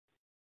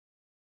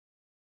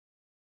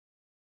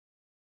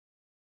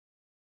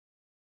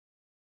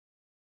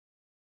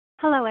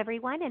Hello,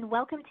 everyone, and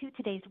welcome to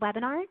today's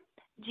webinar,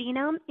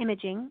 Genome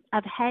Imaging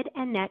of Head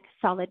and Neck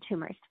Solid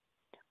Tumors,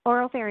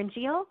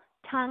 Oropharyngeal,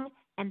 Tongue,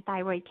 and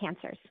Thyroid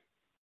Cancers.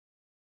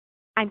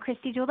 I'm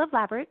Christy Jewell of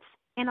LabRoots,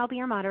 and I'll be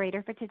your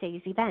moderator for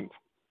today's event.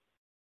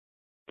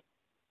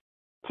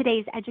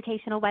 Today's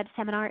educational web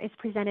seminar is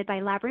presented by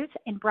LabRoots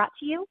and brought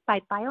to you by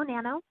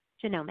Bionano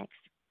Genomics.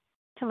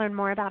 To learn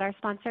more about our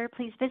sponsor,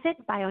 please visit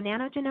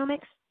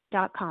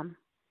bionanogenomics.com.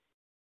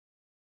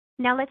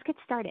 Now let's get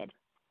started.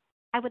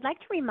 I would like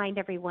to remind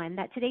everyone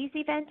that today's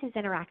event is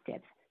interactive,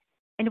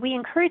 and we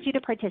encourage you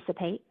to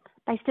participate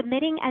by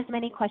submitting as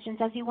many questions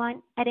as you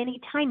want at any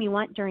time you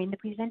want during the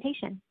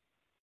presentation.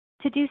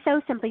 To do so,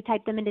 simply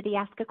type them into the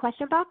Ask a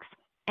Question box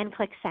and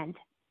click Send.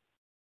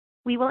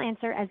 We will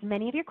answer as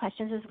many of your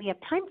questions as we have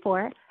time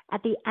for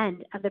at the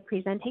end of the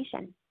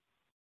presentation.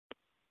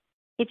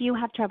 If you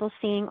have trouble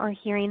seeing or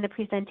hearing the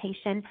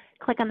presentation,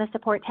 click on the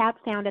Support tab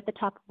found at the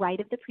top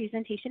right of the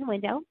presentation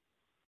window,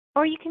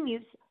 or you can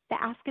use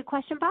the Ask a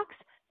Question box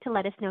to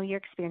let us know you're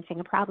experiencing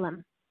a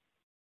problem.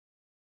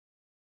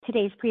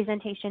 Today's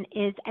presentation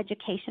is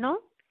educational,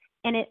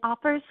 and it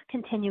offers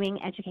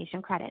continuing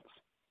education credits.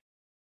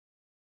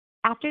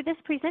 After this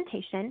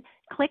presentation,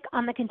 click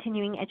on the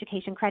Continuing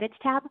Education Credits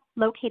tab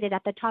located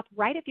at the top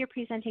right of your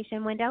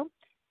presentation window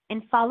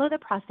and follow the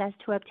process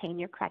to obtain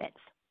your credits.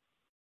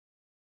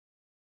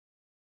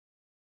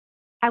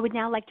 I would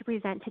now like to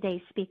present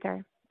today's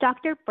speaker,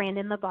 Dr.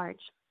 Brandon Labarge.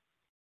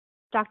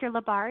 Dr.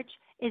 Labarge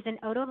is an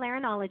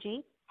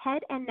otolaryngology,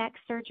 head and neck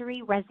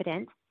surgery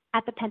resident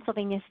at the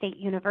Pennsylvania State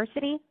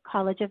University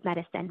College of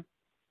Medicine.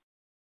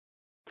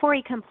 For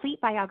a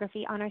complete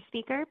biography on our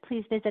speaker,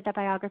 please visit the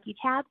Biography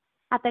tab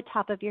at the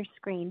top of your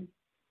screen.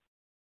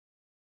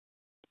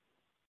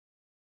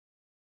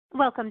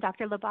 Welcome,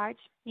 Dr. Labarge.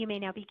 You may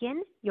now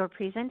begin your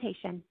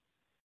presentation.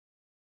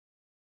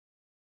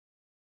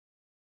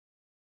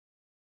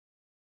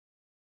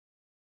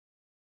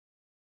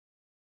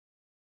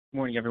 Good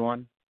morning,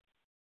 everyone.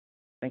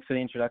 Thanks for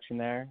the introduction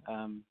there.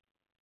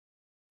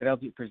 Today I'll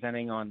be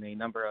presenting on a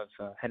number of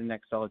head and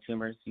neck solid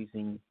tumors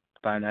using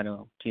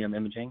Bionano genome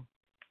imaging.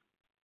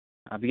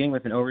 Beginning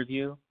with an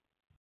overview,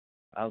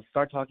 I'll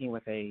start talking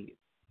with a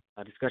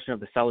discussion of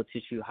the solid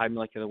tissue high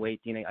molecular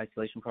weight DNA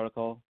isolation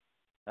protocol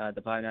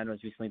that Bionano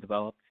has recently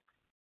developed.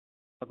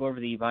 I'll go over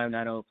the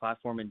Bionano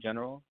platform in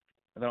general,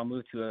 and then I'll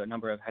move to a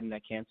number of head and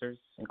neck cancers,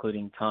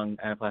 including tongue,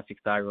 anaplastic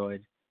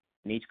thyroid,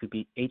 and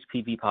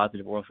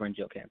HPV-positive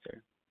oropharyngeal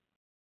cancer,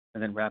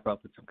 and then wrap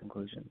up with some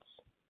conclusions.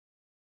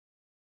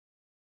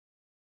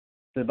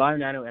 The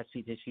Bionano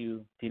SC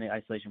tissue DNA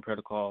isolation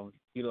protocol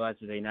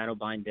utilizes a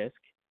nanobind disc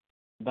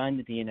to bind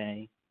the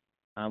DNA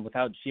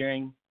without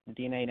shearing the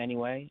DNA in any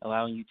way,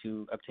 allowing you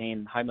to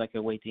obtain high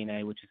molecular weight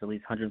DNA, which is at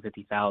least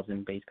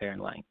 150,000 base pair in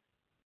length.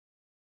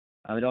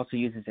 It also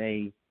uses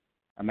a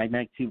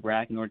magnetic tube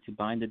rack in order to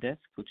bind the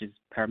disc, which is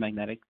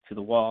paramagnetic to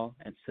the wall,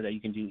 and so that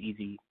you can do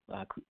easy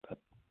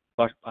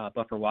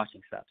buffer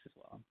washing steps as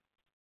well.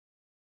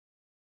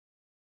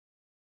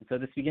 And so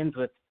this begins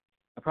with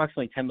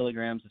approximately 10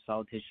 milligrams of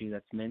solid tissue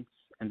that's minced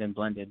and then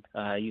blended.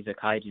 I use a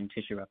QIAGEN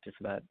tissue eruptor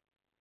for that.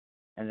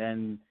 And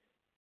then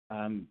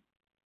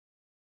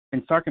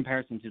in stark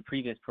comparison to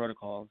previous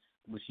protocols,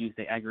 which use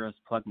the agarose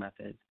plug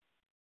method,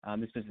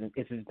 this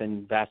has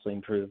been vastly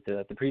improved.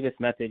 The previous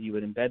method, you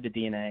would embed the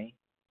DNA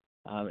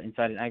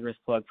inside an agarose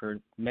plug for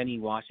many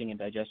washing and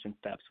digestion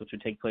steps, which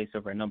would take place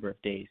over a number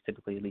of days,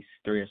 typically at least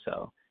 3 or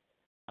so.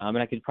 And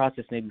I could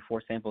process maybe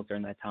 4 samples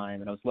during that time,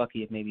 and I was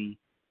lucky if maybe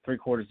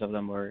 3/4 of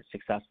them were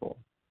successful.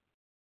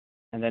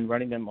 And then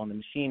running them on the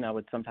machine, I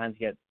would sometimes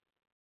get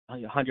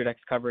 100x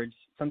coverage.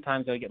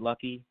 Sometimes I would get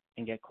lucky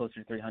and get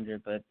closer to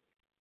 300, but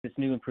this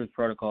new improved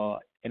protocol,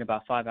 in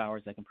about 5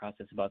 hours, I can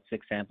process about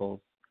 6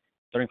 samples,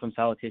 starting from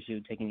solid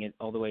tissue, taking it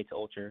all the way to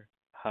ultra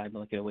high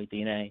molecular weight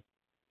DNA,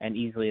 and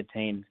easily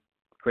obtain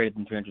greater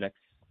than 300x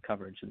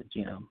coverage of the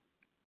genome.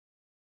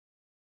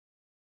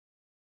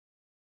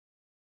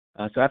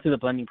 So after the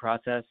blending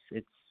process,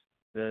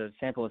 the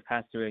sample is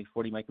passed through a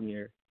 40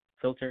 micrometer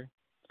filter,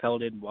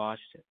 pelleted,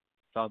 washed,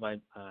 followed by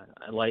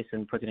a lyse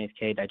and proteinase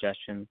K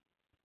digestion.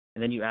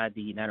 And then you add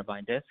the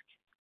nanobind disc,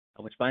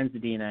 which binds the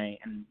DNA.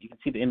 And you can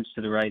see the image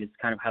to the right is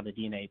kind of how the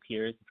DNA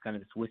appears. It's kind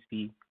of this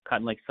wispy,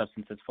 cotton-like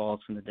substance that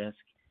falls from the disc.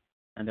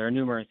 And there are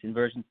numerous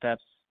inversion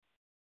steps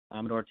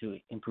in order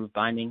to improve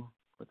binding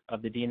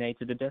of the DNA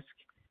to the disc,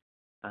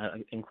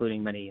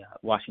 including many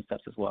washing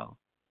steps as well.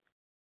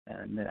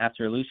 And then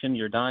after elution,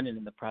 you're done, and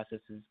then the process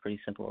is pretty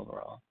simple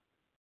overall.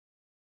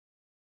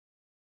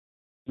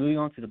 Moving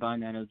on to the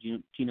Bionano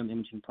genome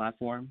imaging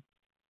platform,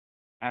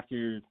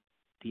 after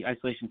the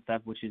isolation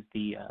step, which is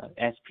the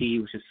SP,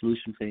 which is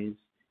solution phase,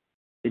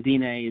 the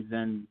DNA is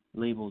then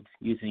labeled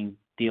using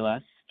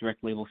DLS,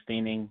 direct label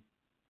staining.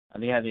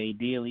 They have a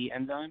DLE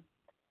enzyme,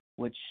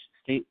 which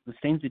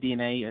stains the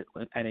DNA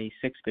at a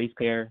 6 base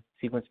pair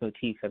sequence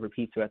motif that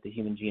repeats throughout the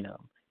human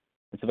genome.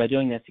 And so by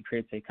doing this, it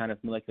creates a kind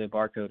of molecular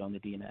barcode on the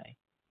DNA.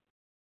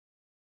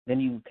 Then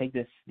you take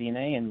this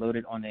DNA and load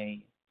it on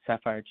a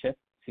sapphire chip.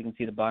 So you can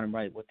see the bottom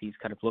right what these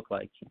kind of look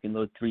like. You can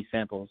load 3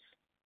 samples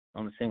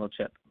on a single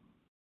chip.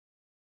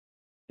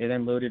 They're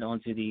then loaded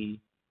onto the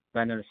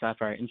Bionano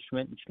Sapphire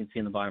instrument, which you can see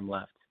in the bottom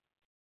left,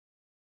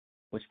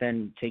 which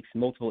then takes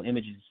multiple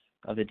images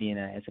of the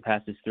DNA as it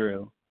passes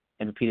through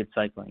and repeated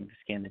cycling to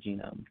scan the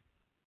genome.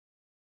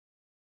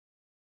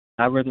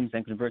 Algorithms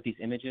then convert these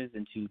images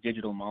into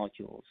digital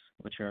molecules,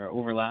 which are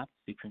overlapped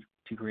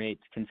to create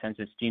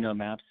consensus genome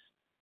maps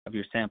of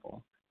your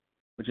sample,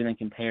 which are then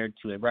compared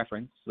to a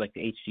reference, like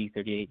the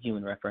HG38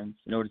 human reference,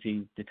 in order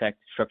to detect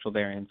structural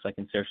variants like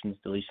insertions,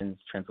 deletions,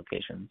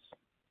 translocations.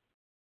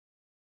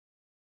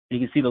 You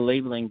can see the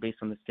labeling based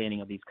on the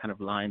staining of these kind of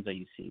lines that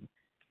you see.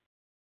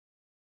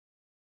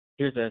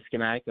 Here's a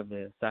schematic of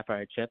the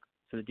Sapphire chip.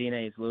 So the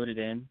DNA is loaded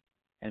in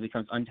and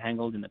becomes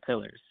untangled in the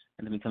pillars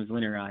and then becomes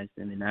linearized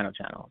in the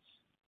nanochannels.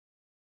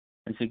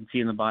 And so you can see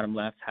in the bottom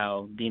left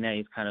how DNA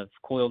is kind of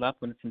coiled up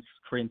when it's in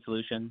Korean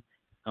solution,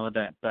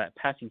 but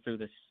passing through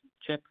this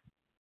chip,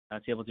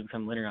 it's able to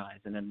become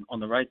linearized. And then on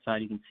the right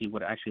side, you can see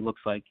what it actually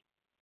looks like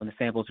when the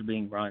samples are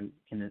being run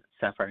in the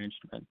Sapphire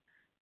instrument.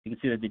 You can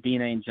see that the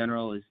DNA in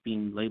general is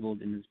being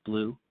labeled in this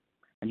blue,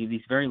 and you have these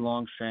very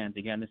long strands.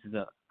 Again, this is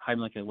a high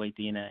molecular weight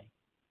DNA.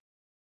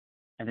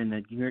 And then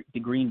the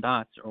green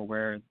dots are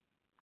where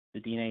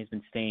the DNA has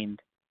been stained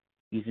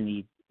using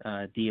the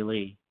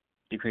DLE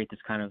to create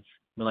this kind of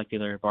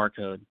molecular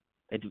barcode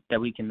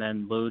that we can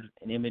then load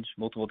an image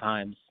multiple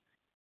times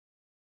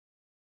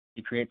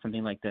to create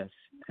something like this.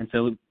 And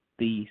so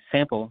the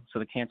sample, so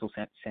the cancel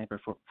sample,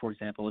 for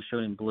example, is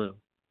shown in blue.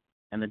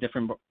 And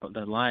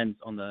the lines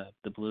on the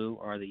blue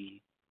are the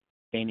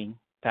staining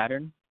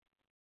pattern.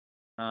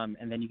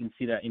 And then you can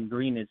see that in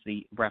green is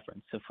the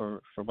reference. So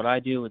for what I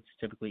do, it's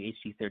typically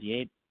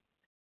HG38,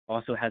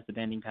 also has the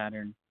banding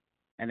pattern.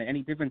 And then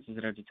any differences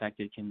that are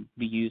detected can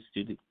be used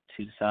to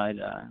decide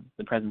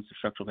the presence of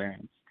structural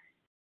variants.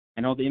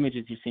 And all the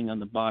images you're seeing on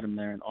the bottom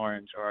there in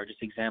orange are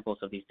just examples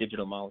of these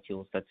digital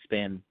molecules that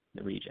span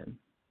the region.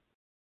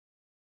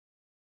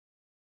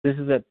 This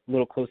is a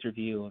little closer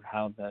view of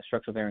how the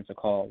structural variants are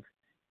called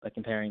by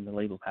comparing the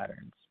label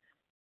patterns.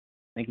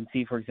 And you can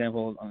see, for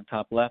example, on the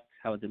top left,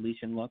 how a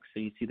deletion looks. So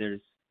you see there's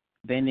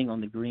banding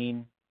on the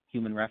green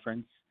human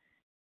reference,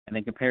 and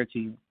then compared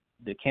to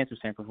the cancer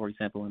sample, for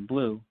example, in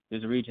blue,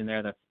 there's a region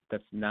there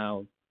that's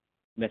now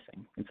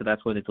missing. And so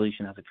that's where the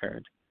deletion has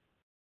occurred.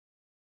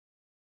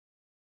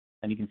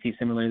 And you can see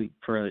similarly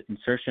for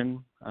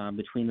insertion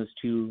between those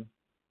two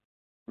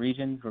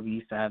regions where we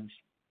used to have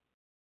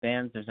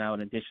bands, there's now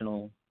an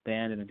additional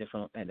band and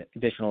additional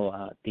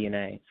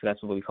DNA. So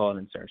that's what we call an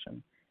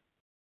insertion.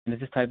 And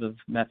it's this type of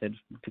method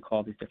to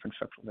call these different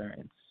structural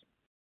variants.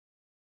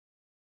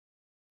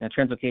 Now,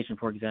 translocation,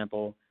 for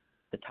example,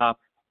 the top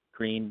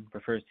green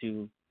refers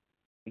to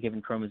a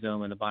given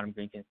chromosome, and the bottom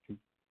green can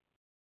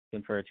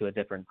refer to a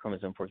different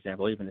chromosome, for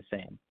example, or even the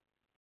same.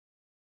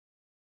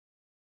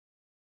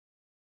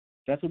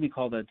 That's what we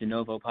call the de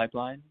novo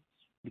pipeline,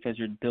 because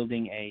you're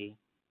building a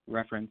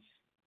reference.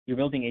 You're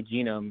building a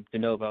genome de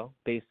novo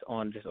based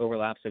on just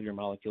overlaps of your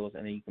molecules,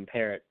 and then you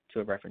compare it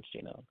to a reference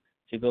genome.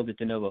 So you build it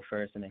de novo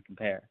first and then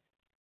compare.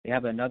 We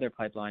have another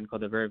pipeline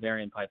called the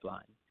variant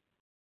pipeline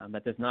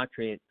that does not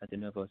create a de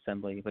novo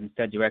assembly, but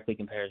instead directly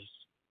compares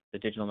the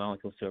digital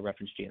molecules to a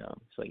reference genome,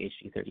 so like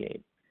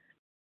HG38.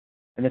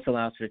 And this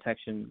allows for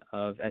detection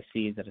of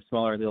SCs at a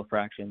smaller allele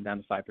fraction,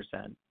 down to 5%.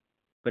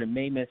 But it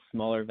may miss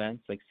smaller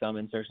events like some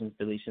insertions,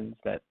 deletions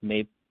that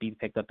may be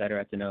picked up better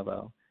at de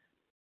novo.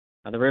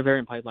 The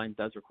variant pipeline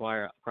does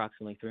require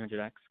approximately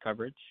 300x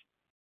coverage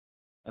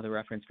of the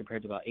reference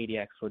compared to about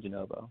 80x for de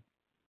novo.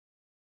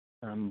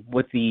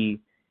 With the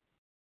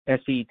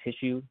SC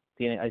tissue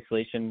DNA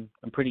isolation,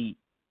 I'm pretty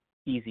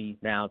easy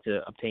now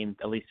to obtain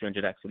at least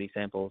 300x for these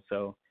samples,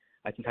 so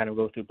I can kind of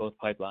go through both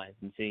pipelines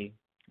and see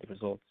the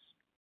results.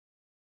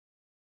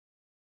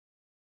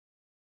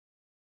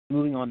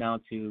 Moving on now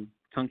to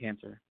tongue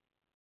cancer.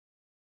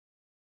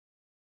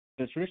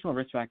 The traditional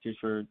risk factors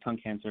for tongue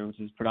cancer, which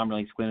is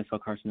predominantly squamous cell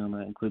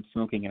carcinoma, include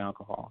smoking and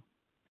alcohol.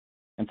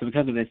 And so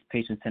because of this,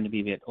 patients tend to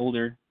be a bit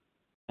older,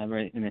 in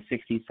their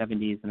 60s,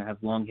 70s, and have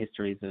long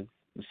histories of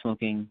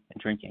smoking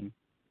and drinking.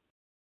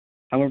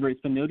 However, it's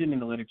been noted in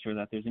the literature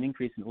that there's an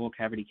increase in oral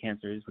cavity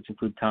cancers, which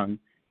include tongue,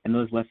 and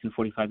those less than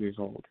 45 years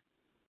old.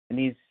 And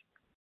these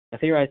are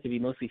theorized to be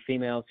mostly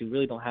females who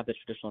really don't have the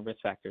traditional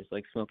risk factors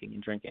like smoking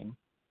and drinking.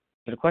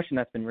 But a question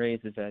that's been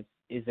raised is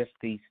if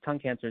these tongue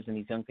cancers in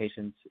these young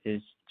patients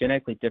is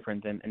genetically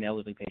different than in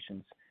elderly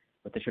patients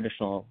with the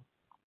traditional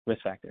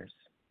risk factors.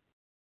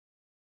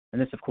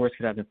 And this, of course,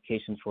 could have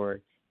implications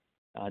for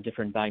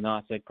different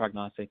diagnostic,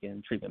 prognostic,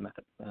 and treatment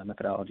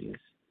methodologies.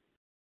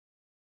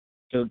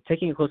 So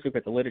taking a close look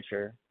at the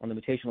literature on the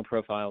mutational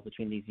profile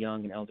between these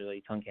young and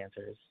elderly tongue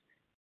cancers,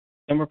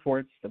 some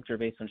reports, which are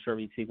based on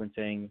short-read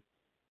sequencing,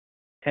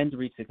 tend to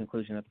reach the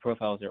conclusion that the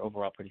profiles are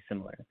overall pretty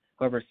similar.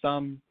 However,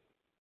 some,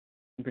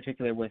 in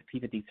particular with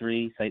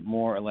P53, cite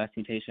more or less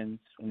mutations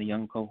in the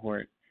young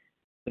cohort,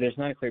 but there's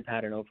not a clear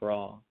pattern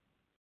overall.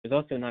 There's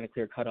also not a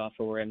clear cutoff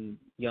for when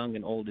young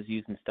and old is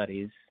used in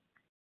studies.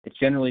 It's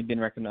generally been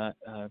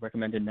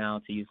recommended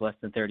now to use less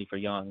than 30 for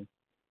young,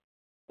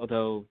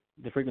 although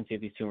the frequency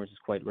of these tumors is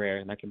quite rare,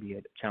 and that can be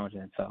a challenge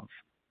in itself.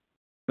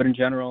 But in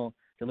general,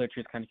 the literature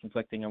is kind of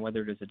conflicting on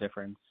whether there's a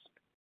difference.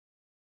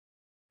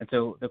 And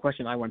so the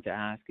question I wanted to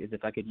ask is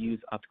if I could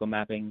use optical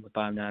mapping with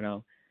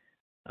BioNano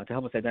to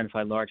help us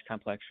identify large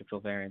complex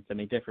structural variants that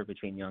may differ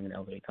between young and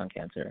elderly tongue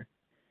cancer.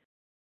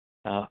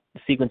 The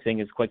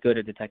sequencing is quite good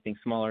at detecting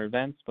smaller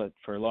events, but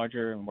for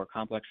larger and more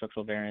complex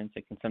structural variants,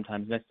 it can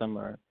sometimes miss them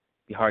or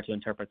be hard to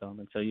interpret them.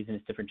 And so using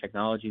this different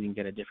technology, we can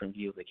get a different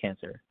view of the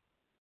cancer.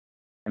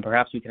 And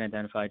perhaps we can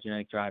identify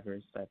genetic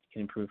drivers that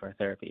can improve our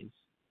therapies.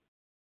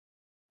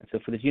 And so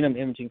for the genome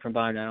imaging from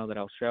BioNano that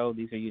I'll show,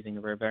 these are using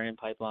a rare variant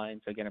pipeline,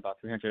 so again, about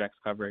 300x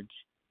coverage.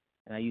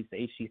 And I use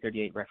the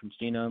HG38 reference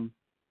genome.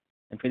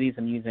 And for these,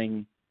 I'm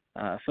using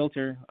a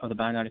filter of the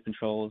BioNano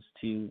controls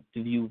to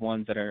view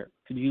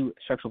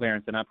structural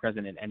variants that are not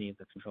present in any of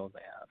the controls I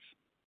have.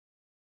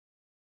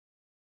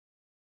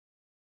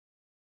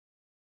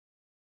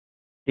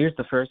 Here's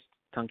the first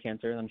tongue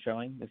cancer I'm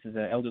showing. This is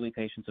an elderly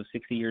patient, so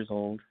 60 years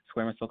old,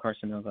 squamous cell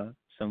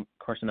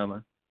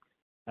carcinoma.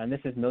 And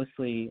this is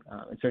mostly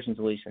insertions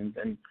deletions.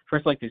 And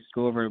first, I'd like to just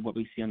go over what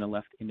we see on the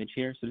left image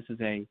here. So this is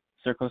a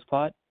Circos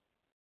plot,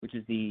 which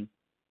is the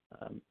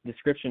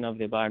description of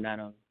the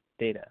BioNano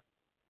data.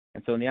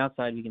 And so on the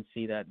outside, we can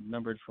see that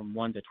numbered from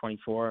 1 to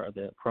 24 are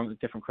the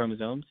different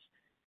chromosomes.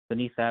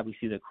 Beneath that, we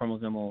see the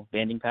chromosomal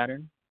banding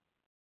pattern.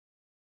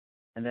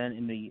 And then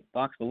in the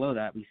box below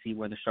that, we see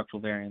where the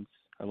structural variants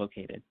are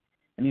located.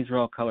 And these are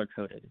all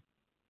color-coded.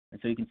 And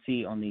so you can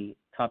see on the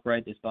top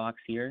right, this box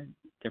here,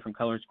 different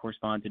colors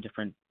correspond to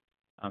different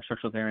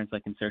structural variants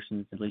like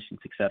insertions, deletions,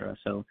 etc.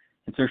 So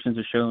insertions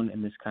are shown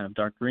in this kind of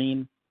dark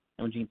green.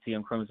 And what you can see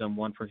on chromosome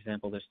 1, for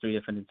example, there's 3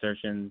 different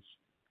insertions.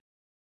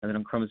 And then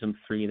on chromosome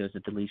 3, there's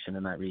a deletion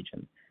in that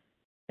region.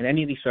 And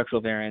any of these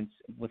structural variants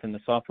within the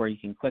software, you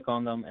can click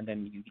on them, and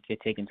then you get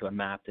taken to a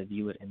map to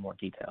view it in more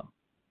detail.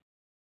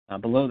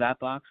 Below that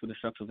box where the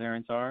structural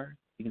variants are,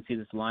 you can see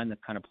this line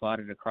that's kind of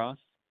plotted across.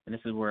 And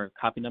this is where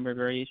copy number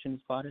variation is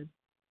plotted.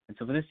 And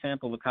so for this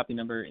sample, the copy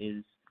number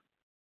is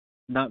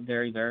not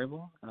very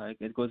variable.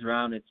 It goes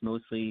around, it's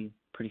mostly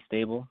pretty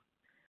stable.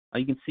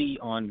 You can see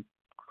on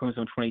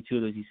chromosome 22,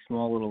 there's these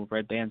small little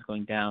red bands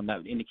going down.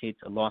 That indicates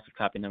a loss of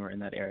copy number in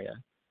that area.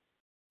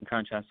 In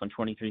contrast, on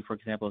 23, for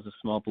example, is a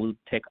small blue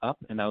tick up,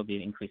 and that would be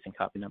an increase in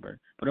copy number.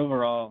 But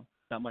overall,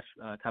 not much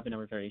copy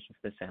number variation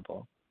for this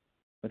sample.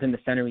 Within the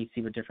center, we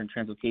see where different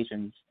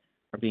translocations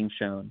are being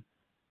shown.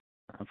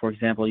 For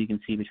example, you can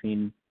see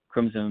between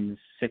chromosomes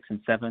 6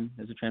 and 7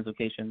 there's a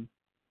translocation.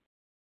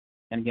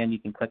 And again, you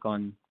can click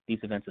on these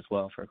events as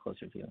well for a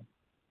closer view.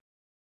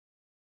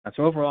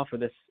 So overall, for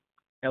this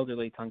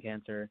elderly tongue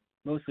cancer,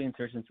 mostly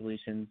insertions,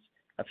 deletions,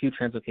 a few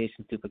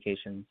translocations,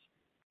 duplications,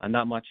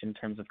 not much in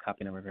terms of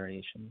copy number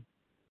variation.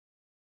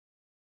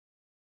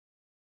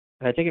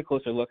 If I take a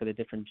closer look at the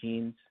different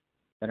genes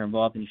that are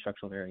involved in these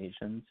structural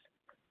variations,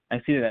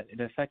 I see that it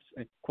affects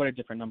quite a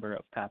different number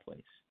of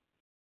pathways.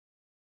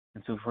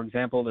 And so, for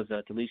example, there's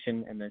a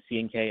deletion in the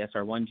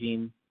CNK-SR1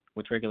 gene,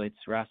 which regulates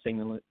RAS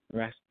signaling.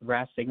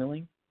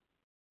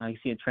 You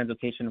see a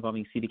translocation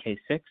involving CDK6,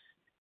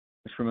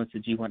 which promotes the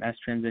G1S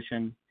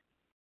transition.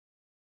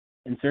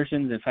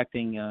 Insertions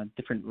affecting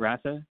different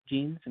RASA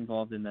genes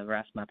involved in the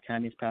RAS-MAP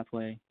kinase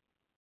pathway,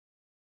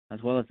 as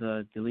well as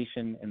a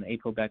deletion in the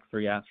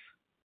ApoBec3F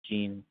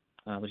gene,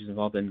 which is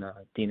involved in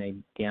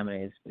DNA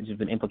deaminase, which has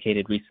been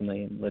implicated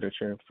recently in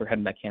literature for head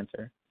and neck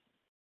cancer.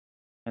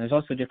 And there's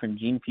also different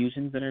gene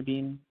fusions that are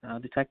being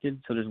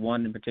detected. So there's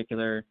one in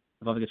particular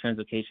involving a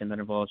translocation that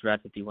involves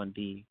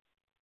RAD51B,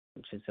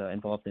 which is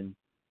involved in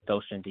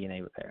double-strand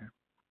DNA repair.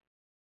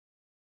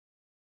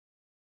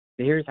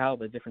 So here's how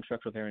the different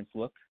structural variants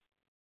look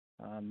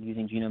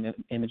using genome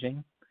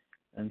imaging.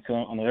 And so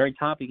on the very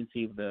top, you can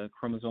see the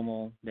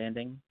chromosomal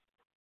banding.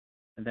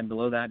 And then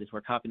below that is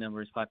where copy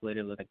number is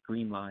populated with a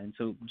green line.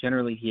 So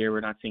generally here, we're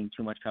not seeing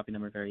too much copy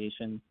number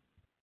variation.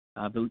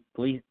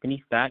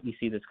 Beneath that, you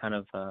see this kind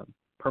of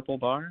purple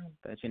bar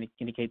that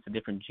indicates the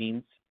different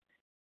genes.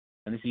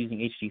 And this is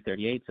using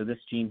HG38. So this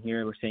gene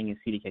here we're seeing is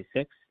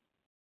CDK6.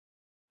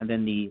 And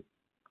then the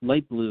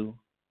light blue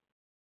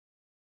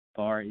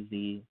bar is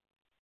the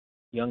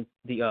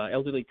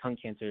elderly tongue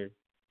cancer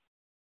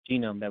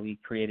genome that we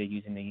created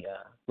using the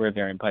rare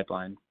variant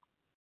pipeline.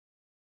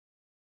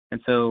 And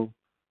so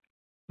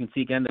you can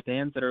see again the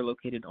bands that are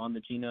located on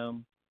the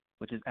genome,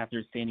 which is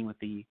after staining with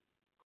the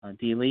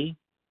DLE.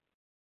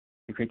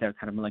 We create that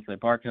kind of molecular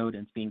barcode,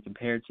 and it's being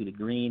compared to the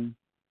green,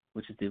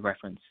 which is the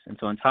reference. And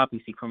so on top,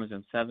 we see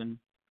chromosome 7, and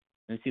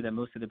we see that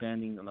most of the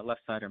banding on the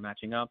left side are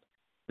matching up.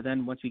 But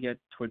then once we get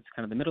towards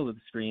kind of the middle of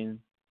the screen,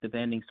 the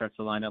banding starts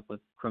to line up with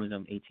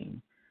chromosome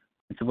 18.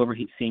 And so what we're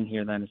seeing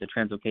here then is a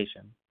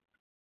translocation.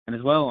 And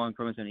as well on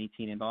chromosome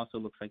 18, it also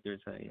looks like there's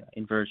a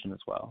inversion as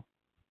well.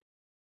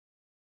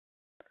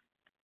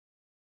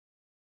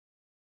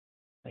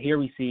 Here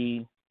we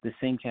see the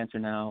same cancer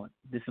now.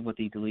 This is what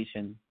the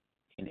deletion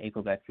in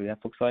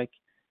ApoBec3F looks like.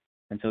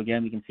 And so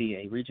again, we can see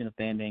a region of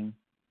banding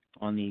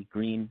on the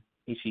green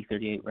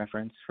HG38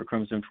 reference for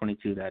chromosome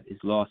 22 that is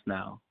lost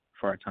now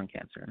for our tongue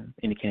cancer,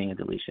 indicating a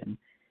deletion.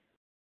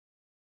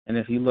 And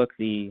if you look,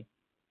 the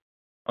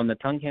On the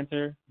tongue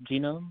cancer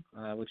genome,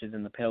 which is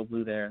in the pale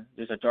blue there,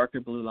 there's a darker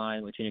blue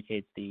line which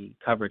indicates the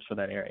coverage for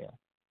that area.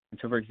 And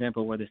so, for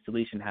example, where this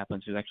deletion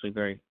happens, there's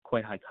actually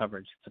quite high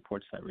coverage that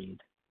supports that read.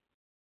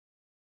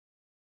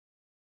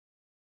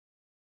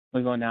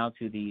 We go now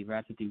to the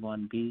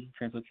RAD51B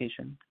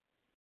translocation.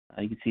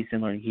 You can see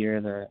similar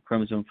here, the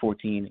chromosome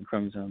 14 and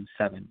chromosome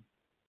 7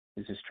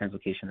 is this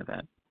translocation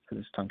event for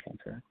this tongue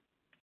cancer.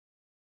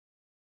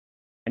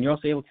 And you're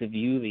also able to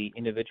view the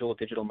individual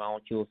digital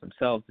molecules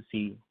themselves to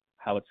see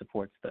how it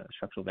supports the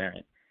structural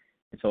variant.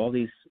 And so all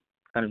these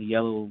kind of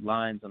yellow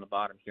lines on the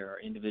bottom here are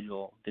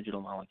individual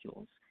digital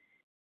molecules.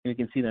 And you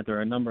can see that there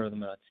are a number of them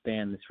that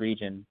span this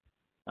region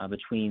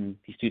between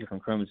these two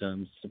different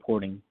chromosomes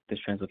supporting this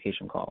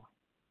translocation call.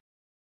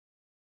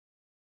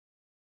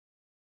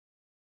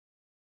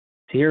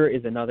 So here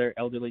is another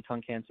elderly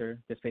tongue cancer.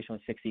 This patient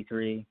was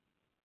 63.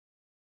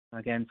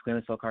 Again,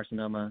 squamous cell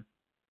carcinoma.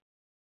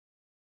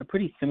 A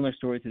pretty similar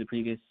story to the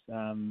previous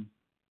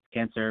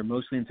cancer,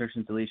 mostly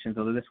insertions, deletions,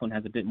 although this one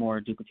has a bit more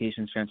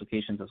duplications,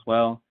 translocations as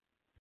well.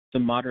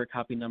 Some moderate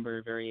copy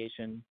number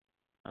variation.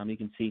 You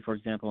can see, for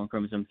example, on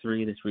chromosome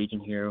 3, this region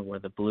here where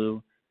the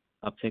blue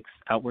upticks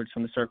outwards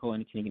from the circle,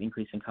 indicating an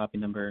increase in copy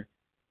number.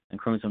 And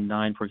chromosome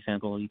 9, for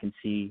example, you can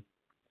see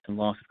some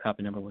loss of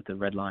copy number with the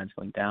red lines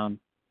going down.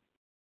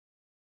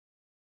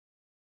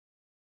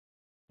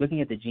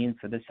 Looking at the genes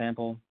for this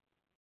sample,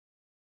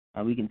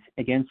 we can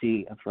again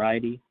see a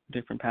variety of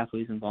different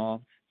pathways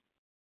involved.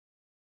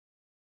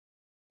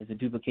 There's a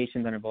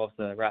duplication that involves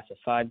the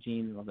RASA5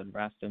 gene, involved in the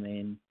RAS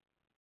domain.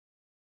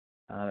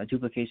 A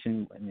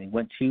duplication in the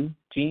WNT2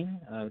 gene,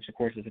 which of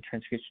course is a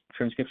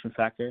transcription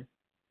factor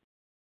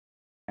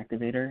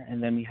activator.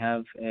 And then we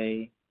have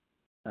a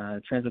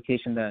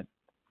translocation that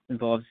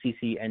involves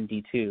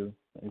CCND2,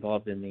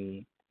 involved in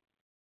the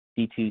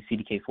D2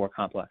 CDK4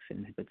 complex and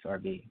inhibits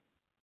RB.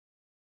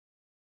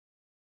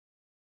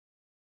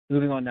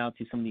 Moving on now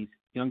to some of these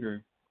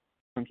younger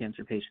tongue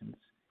cancer patients.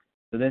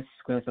 So this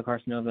squamous cell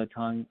carcinoma of the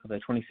tongue of a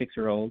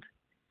 26-year-old,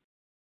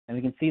 and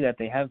we can see that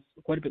they have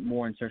quite a bit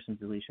more insertions,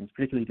 deletions,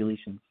 particularly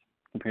deletions,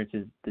 compared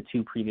to the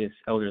two previous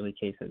elderly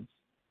cases.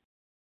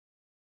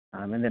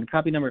 And then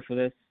copy number for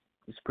this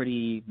is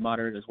pretty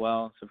moderate as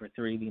well. So for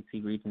 3, we can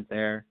see regions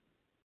there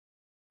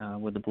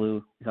where the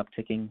blue is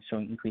upticking,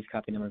 showing increased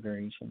copy number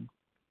variation.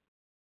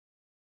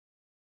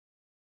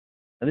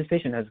 Now, this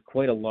patient has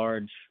quite a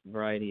large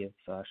variety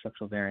of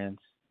structural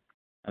variants.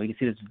 We can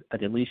see there's a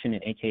deletion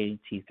in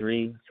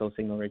AKT3, cell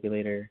signal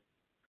regulator,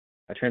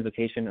 a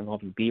translocation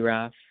involving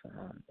BRAF,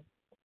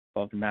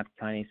 involved in MAP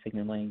kinase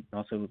signaling, and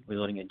also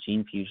resulting in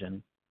gene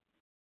fusion.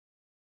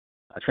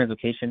 A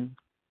translocation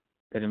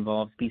that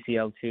involves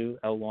BCL2,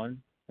 L1,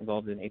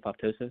 involved in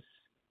apoptosis,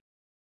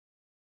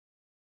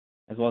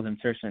 as well as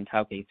insertion in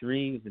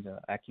TAUK3, which is an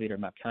activator of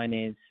MAP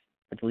kinase,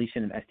 a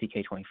deletion in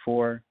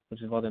STK24,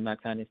 which is involved in MAP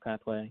kinase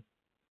pathway,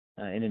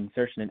 and an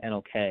insertion in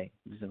NLK,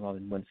 which is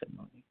involved in Wnt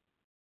signaling.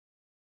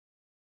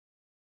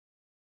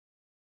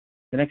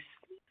 The next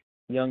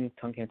young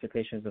tongue cancer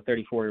patient is a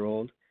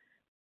 34-year-old,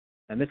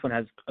 and this one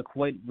has a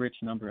quite rich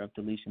number of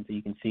deletions that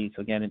you can see.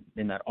 So again,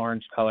 in that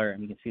orange color,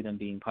 and you can see them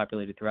being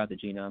populated throughout the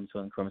genome. So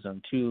in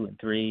chromosome 2 and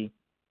 3,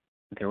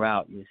 and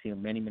throughout, you see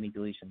many, many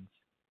deletions.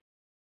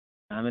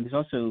 And there's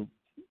also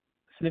a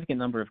significant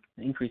number of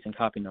increase in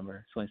copy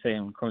number. So I say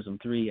on chromosome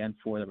 3 and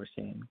 4 that we're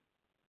seeing.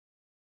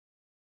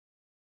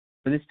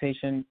 For this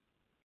patient,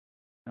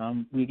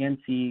 we again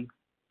see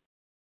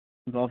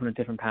involvement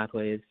in different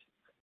pathways.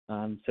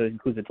 So it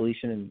includes a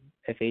deletion in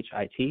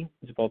FHIT, which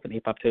is involved in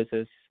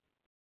apoptosis,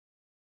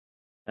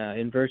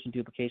 inversion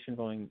duplication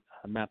involving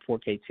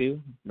MAP4K2,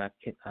 MAP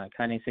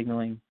kinase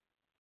signaling,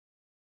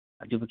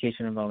 a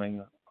duplication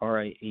involving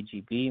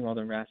RIAGB, involved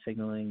in RAS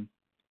signaling.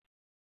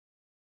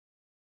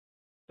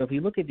 So if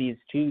you look at these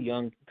two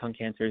young tongue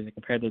cancers and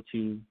compare them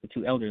to the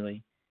two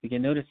elderly, we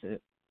can notice a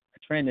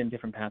trend in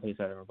different pathways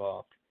that are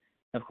involved.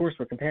 Of course,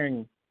 we're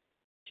comparing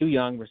two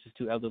young versus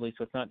two elderly,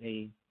 so it's not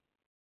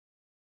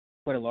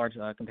quite a large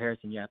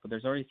comparison yet, but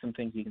there's already some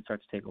things you can start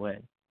to take away.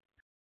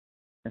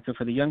 And so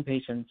for the young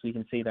patients, we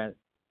can see that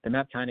the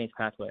MAP kinase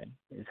pathway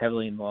is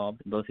heavily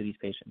involved in both of these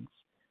patients.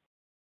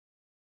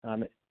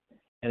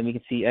 And we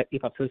can see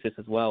apoptosis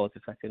as well is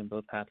affected in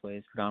both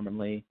pathways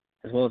predominantly,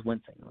 as well as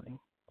Wnt signaling.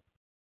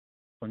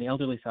 On the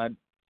elderly side,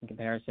 in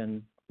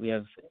comparison, we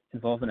have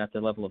involvement at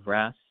the level of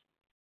RAS,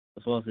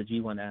 as well as the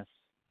G1S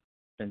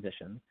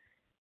transition,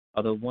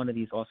 although one of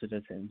these also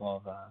does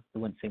involve the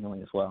Wnt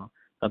signaling as well.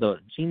 Although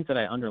genes that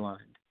I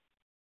underlined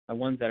are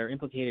ones that are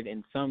implicated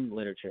in some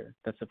literature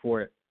that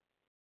support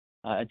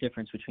a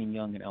difference between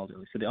young and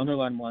elderly. So the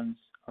underlined ones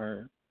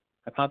are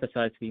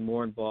hypothesized to be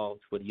more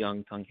involved with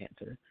young tongue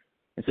cancer.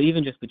 And so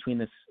even just between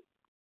this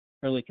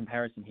early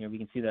comparison here, we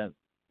can see that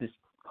this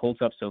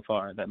holds up so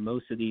far, that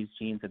most of these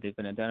genes that they've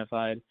been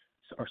identified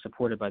are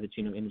supported by the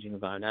genome imaging of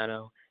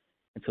BioNano.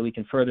 And so we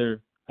can further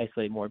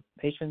isolate more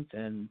patients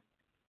and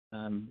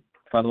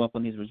follow up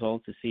on these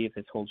results to see if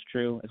this holds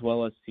true, as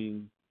well as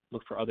to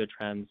look for other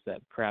trends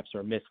that perhaps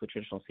are missed with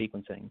traditional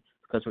sequencing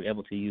because we're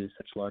able to use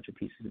such larger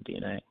pieces of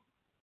DNA.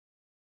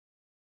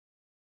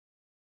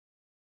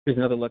 Here's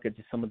another look at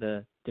just some of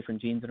the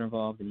different genes that are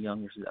involved in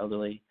young versus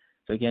elderly.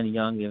 So again,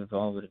 young, we have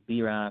involved with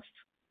BRAF,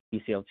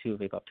 BCL2 of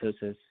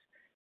apoptosis,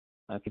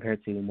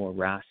 compared to more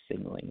RAS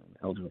signaling on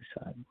the elderly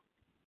side.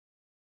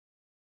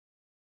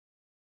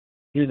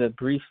 Here's a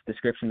brief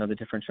description of the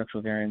different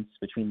structural variants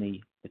between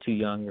the two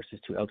young versus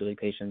two elderly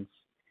patients.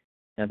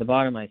 And at the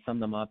bottom, I sum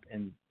them up,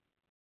 and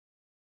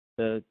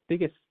the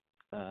biggest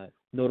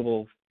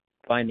notable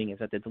finding is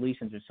that the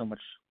deletions are so much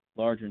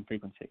larger in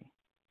frequency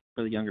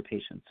for the younger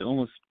patients. So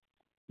almost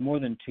more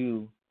than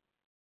 2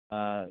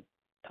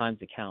 times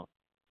the count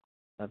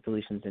of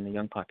deletions in the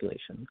young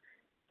population,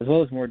 as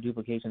well as more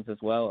duplications as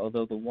well,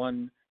 although the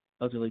one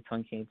elderly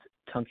tongue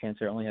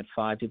cancer only had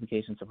 5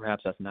 duplications, so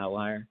perhaps that's an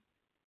outlier.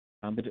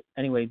 But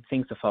anyway,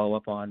 things to follow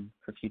up on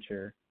for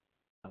future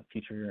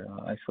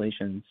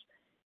isolations.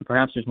 And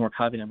perhaps there's more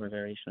copy number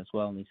variation as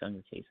well in these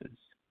younger cases.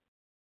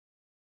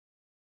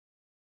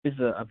 This is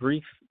a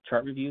brief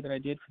chart review that I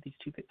did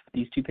for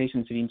these two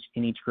patients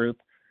in each group.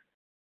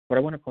 What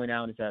I want to point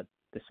out is that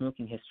the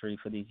smoking history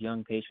for these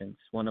young patients,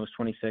 one that was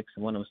 26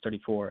 and one that was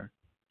 34,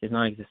 is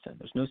non-existent.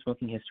 There's no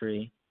smoking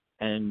history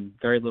and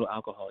very little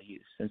alcohol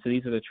use. And so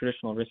these are the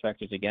traditional risk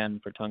factors, again,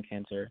 for tongue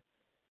cancer.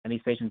 And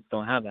these patients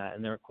don't have that,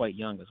 and they're quite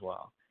young as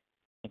well.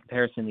 In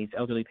comparison, these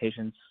elderly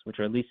patients, which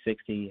are at least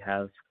 60,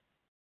 have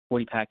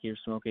 40-pack years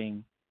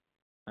smoking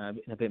and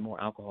a bit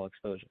more alcohol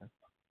exposure.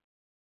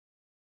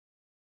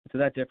 So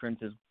that difference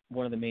is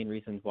one of the main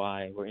reasons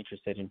why we're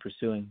interested in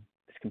pursuing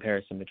this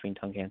comparison between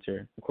tongue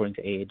cancer according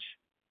to age.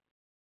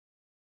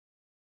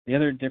 The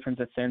other difference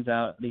that stands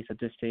out, at least at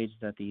this stage, is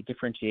that the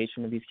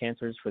differentiation of these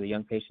cancers for the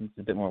young patients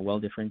is a bit more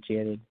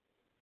well-differentiated.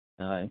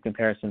 In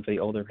comparison, for the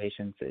older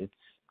patients, it's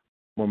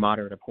more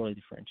moderate or poorly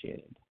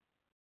differentiated.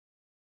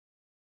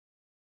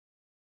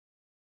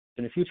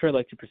 In the future, I'd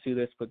like to pursue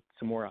this with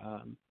some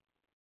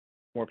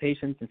more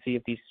patients and see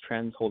if these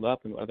trends hold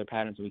up and what other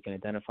patterns we can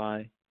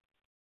identify.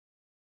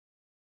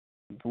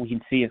 What we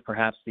can see is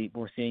perhaps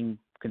we're seeing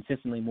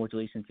consistently more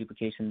deletion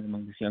duplications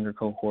among this younger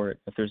cohort,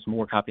 if there's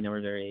more copy number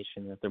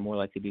variation, if they're more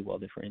likely to be well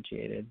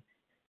differentiated.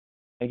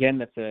 Again,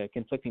 that's a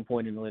conflicting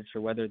point in the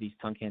literature whether these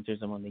tongue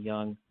cancers among the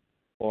young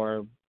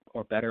or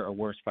better or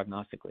worse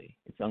prognostically.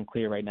 It's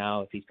unclear right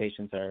now if these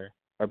patients are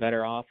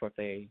better off or if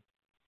they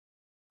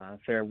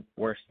fare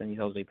worse than these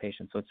elderly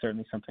patients. So it's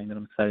certainly something that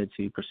I'm excited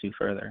to pursue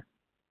further.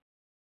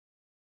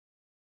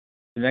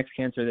 The next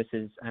cancer, this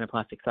is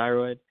anaplastic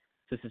thyroid.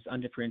 This is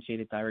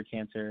undifferentiated thyroid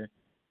cancer.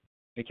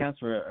 It accounts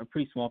for a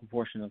pretty small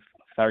proportion of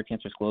thyroid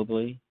cancers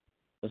globally,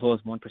 as well as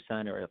 1%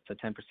 or up to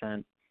 10%.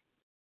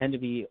 Tend to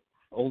be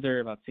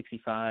older, about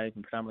 65,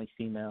 and predominantly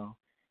female.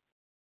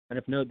 And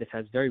of note, this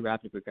has very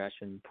rapid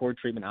progression, poor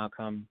treatment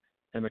outcome,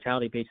 and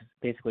mortality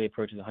basically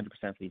approaches 100%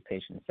 for these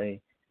patients. They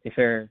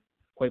fare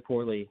quite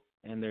poorly,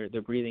 and their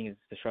breathing is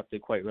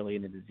disrupted quite early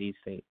in the disease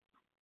state.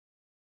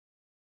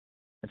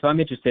 And so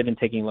I'm interested in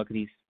taking a look at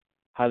these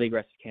highly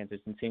aggressive cancers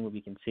and seeing what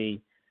we can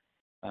see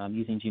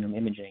using genome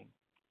imaging,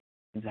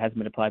 since it hasn't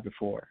been applied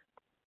before.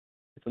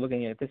 So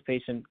looking at this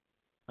patient,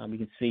 we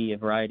can see a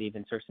variety of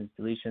insertions,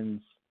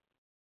 deletions,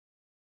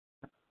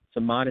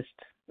 some modest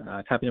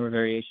copy number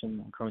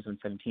variation on chromosome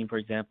 17, for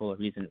example, a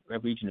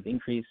region of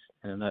increase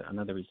and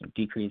another region of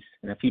decrease,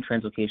 and a few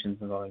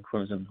translocations involving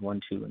chromosomes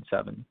 1, 2, and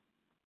 7.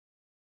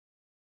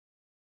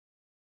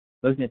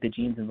 Looking at the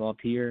genes involved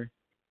here,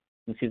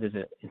 you can see there's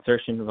an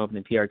insertion involved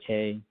in the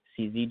PRK,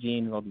 CZ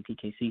gene involved in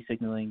PKC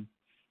signaling,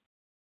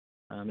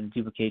 and a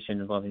duplication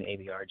involving the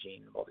ABR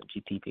gene involved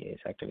in GTPase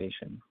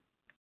activation.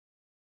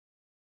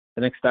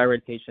 The next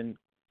thyroid patient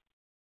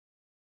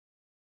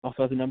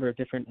also has a number of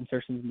different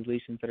insertions and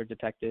deletions that are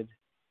detected.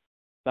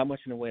 Not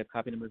much in the way of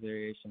copy number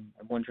variation,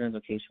 and one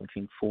translocation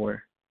between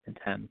 4 and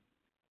 10.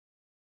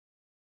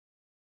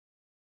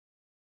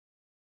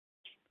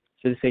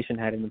 So this patient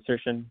had an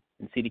insertion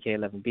in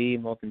CDK11B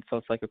involved in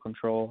cell cycle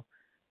control,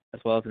 as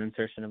well as an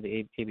insertion of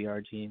the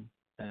ABR gene,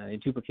 a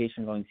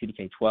duplication involving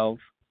CDK12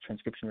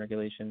 transcription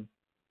regulation,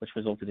 which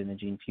resulted in a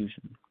gene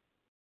fusion.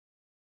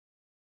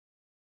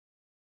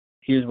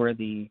 Here's where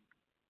the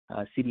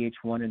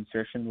CDH1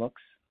 insertion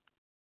looks.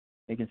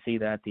 You can see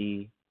that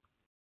the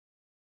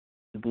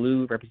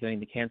blue representing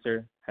the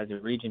cancer has a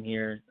region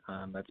here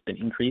that's been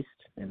increased,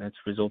 and that's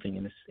resulting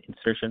in this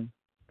insertion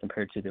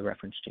compared to the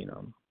reference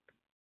genome.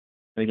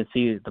 And you can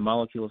see the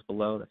molecules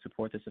below that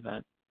support this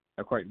event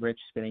are quite rich,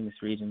 spinning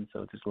this region,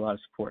 so there's a lot of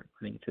support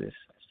putting into this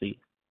SC.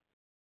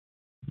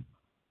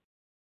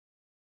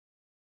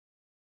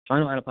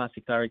 Final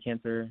anaplastic thyroid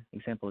cancer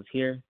example is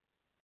here.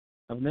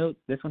 Of note,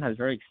 this one has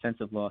very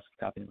extensive loss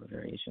of copy number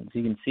variation. So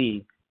you can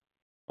see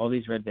all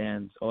these red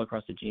bands all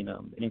across the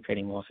genome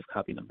indicating loss of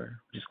copy number,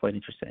 which is quite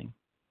interesting.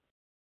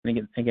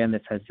 And again,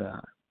 this has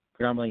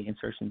predominantly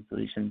insertions,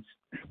 deletions,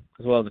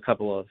 as well as a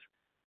couple of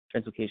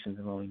translocations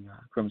involving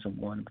chromosome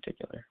 1 in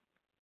particular.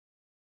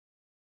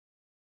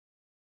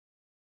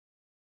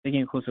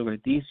 Taking a closer look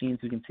at these genes,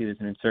 we can see there's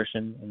an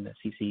insertion in the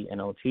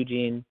CCNL2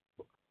 gene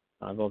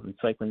involved in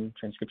cyclin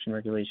transcription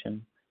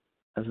regulation,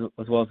 as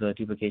well as a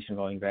duplication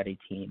involving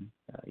RAD18,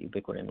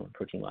 ubiquitin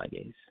protein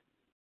ligase.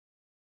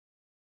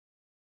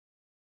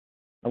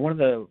 One of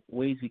the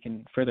ways we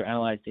can further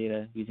analyze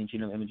data using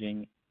genome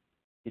imaging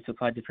is to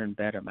apply different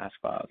embed or mask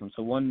files. And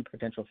so one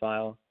potential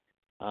file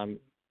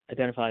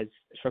identifies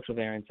structural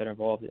variants that are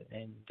involved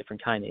in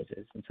different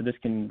kinases. And so this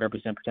can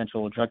represent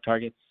potential drug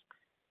targets.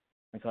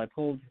 And so I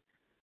pulled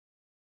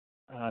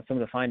some of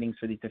the findings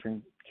for these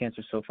different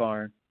cancers so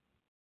far.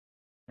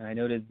 And I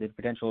noted the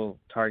potential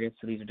targets,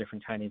 so these are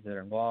different kinases that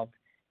are involved.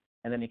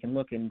 And then you can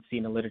look and see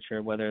in the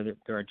literature whether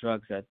there are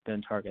drugs that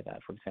then target that,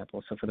 for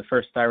example. So for the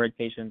first thyroid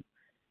patient,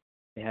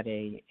 they had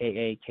a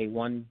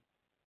AAK1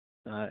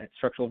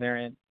 structural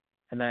variant,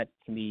 and that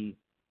can be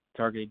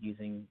targeted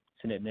using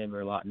sunitinib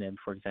or erlotinib,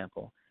 for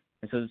example.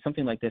 And so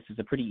something like this is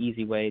a pretty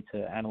easy way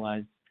to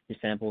analyze your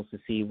samples to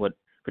see what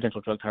potential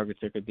drug targets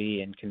there could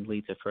be and can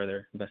lead to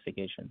further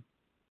investigation.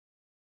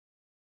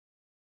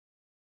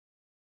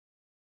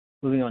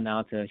 Moving on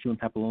now to human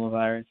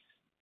papillomavirus.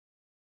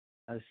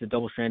 This is a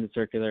double-stranded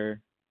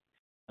circular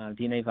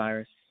DNA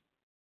virus.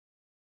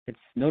 It's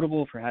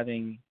notable for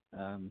having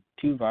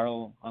two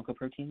viral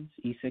oncoproteins,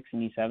 E6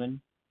 and E7,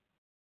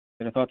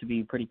 that are thought to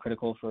be pretty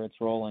critical for its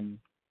role in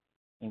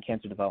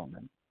cancer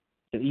development.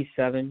 So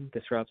E7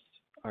 disrupts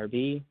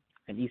RB,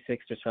 and E6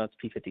 disrupts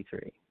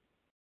P53.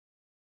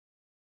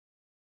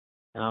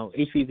 Now,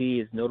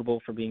 HPV is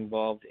notable for being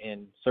involved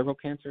in cervical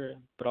cancer,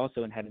 but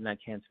also in head and neck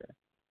cancer.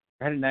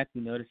 For head and neck,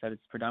 we notice that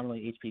it's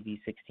predominantly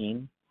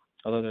HPV16,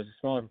 although there's a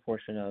smaller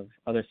proportion of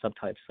other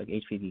subtypes like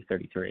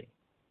HPV33.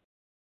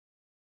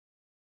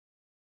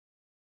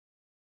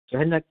 So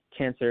head and neck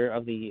cancer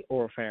of the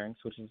oropharynx,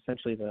 which is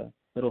essentially the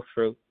middle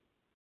throat,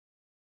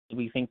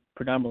 we think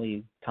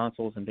predominantly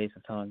tonsils and base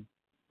of tongue.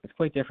 It's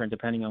quite different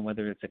depending on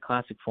whether it's a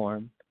classic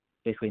form,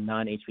 basically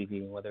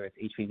non-HPV, and whether it's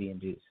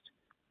HPV-induced.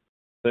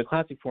 So the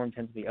classic form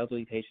tends to be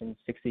elderly patients,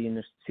 60s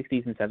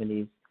and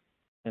 70s,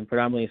 and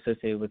predominantly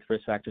associated with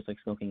risk factors like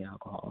smoking and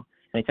alcohol.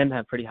 And they tend to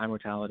have pretty high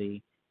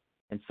mortality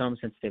and some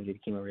sensitivity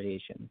to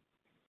chemoradiation.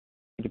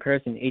 In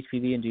comparison,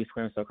 HPV-induced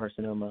squamous cell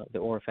carcinoma, the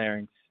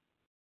oropharynx,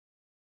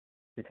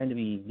 they tend to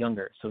be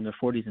younger, so in their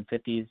 40s and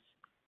 50s,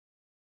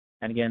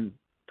 and again,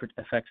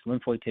 affects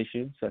lymphoid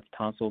tissue, so that's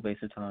tonsil, base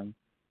of tongue.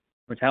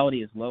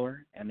 Mortality is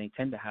lower, and they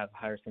tend to have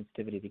higher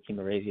sensitivity to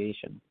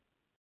chemoradiation,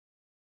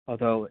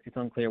 although it's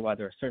unclear why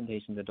there are certain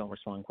patients that don't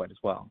respond quite as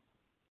well.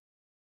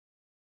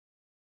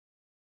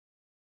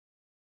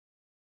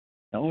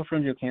 Now,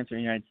 oropharyngeal cancer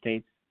in the United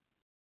States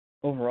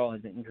overall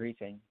has been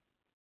increasing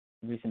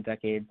in recent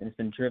decades, and it's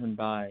been driven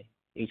by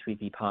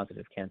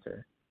HPV-positive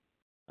cancer.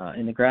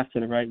 In the graph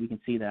to the right, we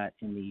can see that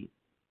in the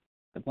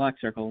black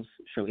circles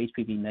show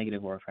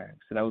HPV-negative oropharynx.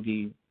 So that would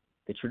be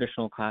the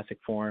traditional classic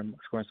form of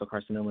squamous cell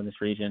carcinoma in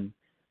this region,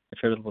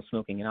 attributable to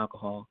smoking and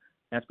alcohol.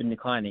 That's been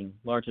declining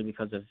largely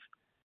because of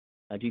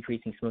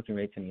decreasing smoking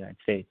rates in the United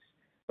States.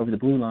 Over the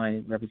blue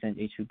line represents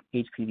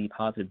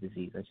HPV-positive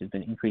disease, which has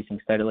been increasing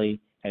steadily,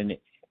 and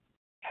it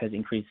has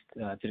increased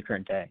to the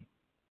current day.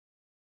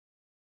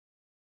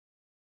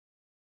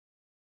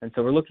 And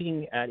so we're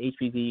looking at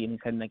HPV in these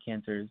head and neck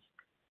cancers,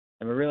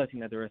 and we're realizing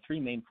that there are three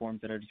main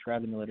forms that are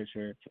described in the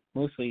literature,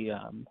 mostly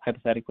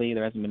hypothetically.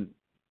 There hasn't been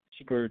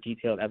super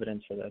detailed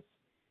evidence for this.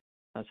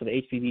 So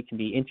the HPV can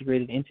be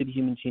integrated into the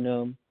human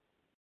genome,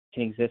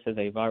 can exist as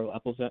a viral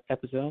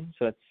episome,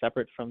 so that's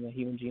separate from the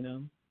human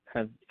genome,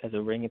 kind of as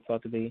a ring it's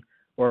thought to be,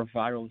 or a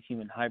viral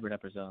human hybrid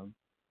episome.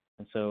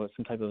 And so it's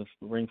some type of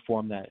ring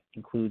form that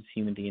includes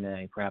human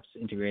DNA, perhaps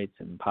integrates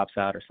and pops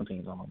out or something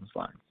along those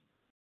lines.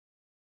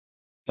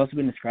 It's also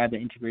been described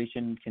that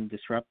integration can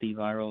disrupt the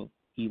viral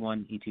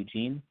E1, E2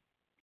 gene.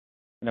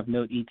 And of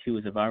note, E2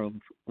 is a viral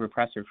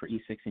repressor for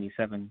E6 and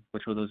E7,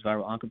 which were those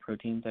viral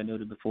oncoproteins I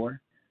noted before.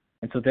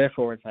 And so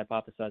therefore, it's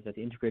hypothesized that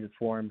the integrated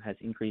form has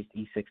increased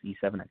E6,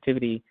 E7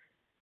 activity,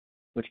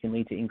 which can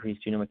lead to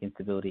increased genomic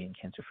instability and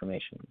cancer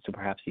formation. So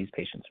perhaps these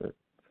patients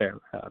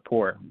are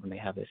poor when they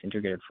have this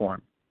integrated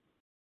form.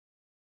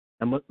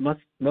 And much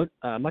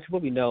of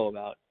what we know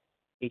about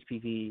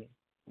HPV's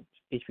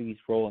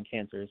role in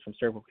cancer is from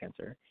cervical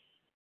cancer,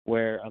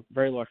 where a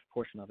very large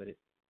proportion of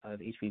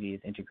HPV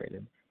is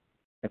integrated.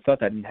 It's thought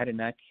that in head and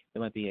neck,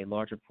 there might be a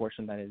larger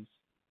portion that is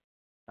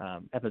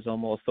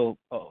episomal,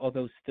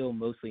 although still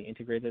mostly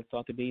integrated, it's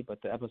thought to be,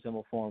 but the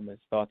episomal form is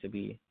thought to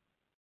be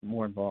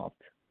more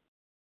involved.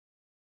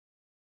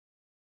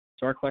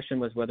 So our question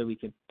was whether we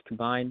could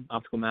combine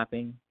optical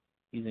mapping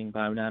using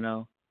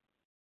BioNano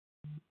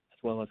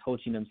as well as whole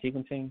genome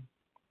sequencing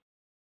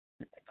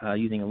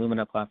using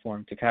Illumina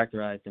platform to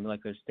characterize the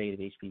molecular state of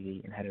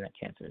HPV in head and neck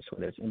cancers,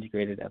 whether it's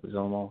integrated,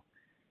 episomal.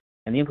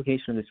 And the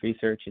implication of this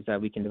research is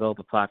that we can develop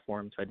a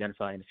platform to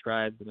identify and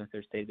describe the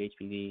molecular state of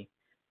HPV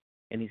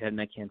in these head and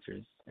neck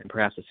cancers, and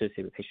perhaps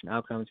associated with patient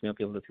outcomes. We might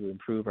be able to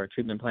improve our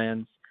treatment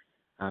plans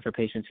for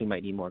patients who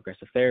might need more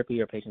aggressive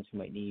therapy or patients who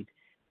might need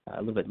a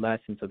little bit less,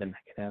 and so then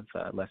can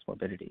have less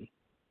morbidity.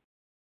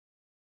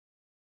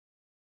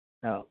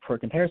 Now, for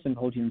comparison,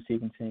 whole genome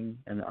sequencing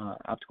and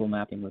optical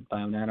mapping with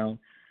BioNano,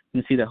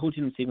 you can see that whole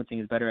genome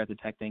sequencing is better at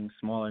detecting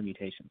smaller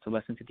mutations, so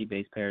less than 50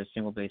 base pairs,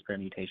 single base pair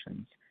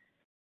mutations.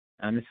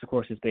 And this, of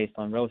course, is based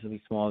on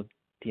relatively small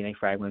DNA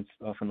fragments,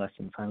 often less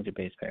than 500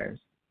 base pairs.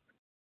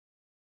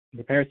 In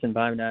comparison,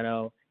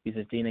 Bionano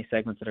uses DNA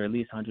segments that are at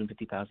least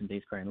 150,000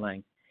 base pair in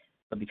length,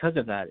 but because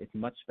of that, it's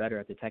much better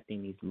at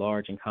detecting these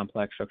large and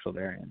complex structural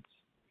variants.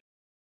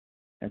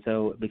 And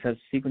so because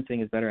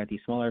sequencing is better at these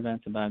smaller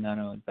events and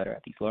Bionano is better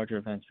at these larger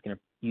events, we're going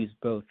to use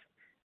both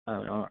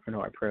in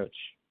our approach.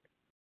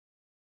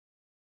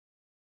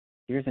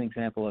 Here's an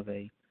example of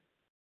a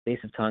base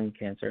of tongue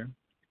cancer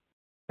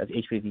that's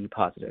HPV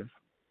positive.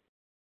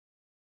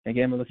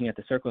 Again, we're looking at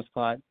the circles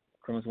plot,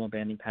 chromosomal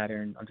banding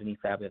pattern. Underneath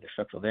that, we have the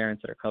structural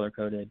variants that are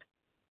color-coded.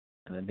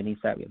 And then beneath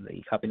that, we have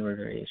the copy number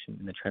variation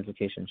and the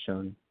translocation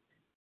shown in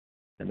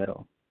the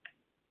middle.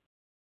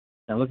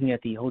 Now, looking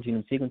at the whole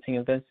genome sequencing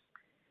of this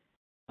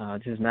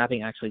is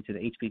mapping actually to the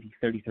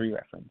HPV33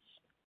 reference.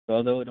 So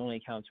although it only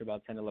accounts for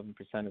about 10-11%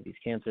 of these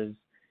cancers,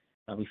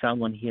 we found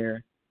one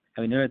here,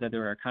 and we noted that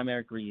there are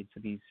chimeric reads, so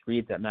these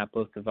reads that map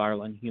both the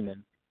viral and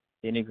human,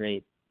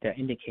 that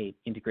indicate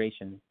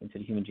integration into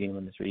the human genome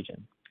in this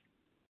region.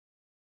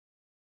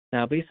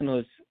 Now, based on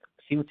those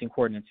sequencing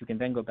coordinates, we can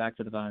then go back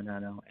to the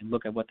Bionano and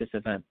look at what this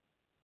event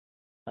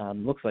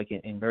looks like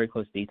in very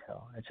close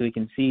detail. And so we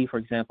can see, for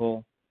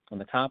example, on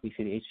the top, we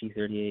see the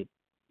HG38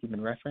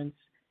 human reference,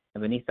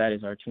 and beneath that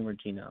is our tumor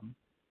genome.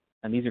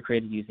 And these are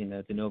created using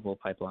the de novo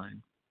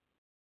pipeline.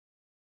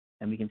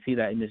 And we can see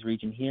that in this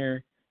region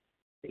here,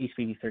 the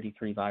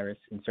HPV33 virus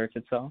inserts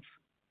itself,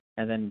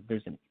 and then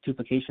there's a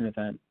duplication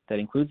event that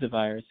includes the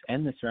virus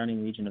and the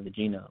surrounding region of the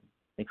genome.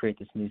 They create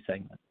this new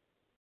segment.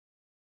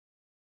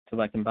 So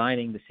by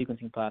combining the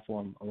sequencing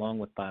platform along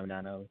with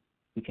Bionano,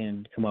 we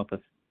can come up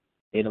with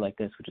data like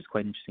this, which is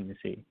quite interesting to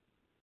see.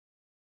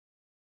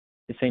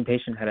 The same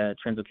patient had a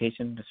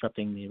translocation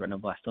disrupting the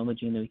retinoblastoma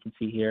gene that we can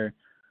see here,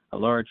 a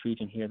large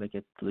region here that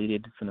gets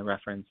deleted from the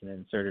reference and then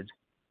inserted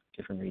a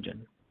different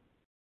region.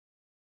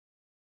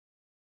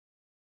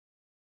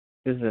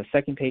 This is a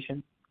second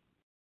patient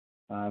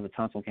with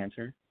tonsil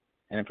cancer.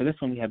 And for this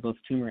one, we have both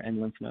tumor and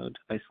lymph node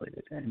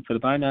isolated. And for the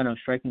Bionano,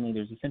 strikingly,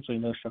 there's essentially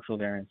no structural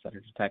variants that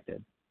are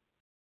detected.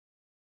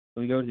 So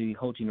we go to the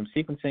whole genome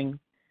sequencing.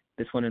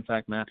 This one, in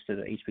fact, maps to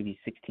the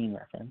HPV16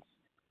 reference.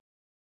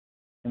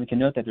 And we can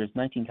note that there's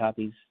 19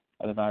 copies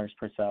of the virus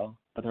per cell,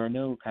 but there are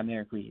no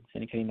chimeric reads,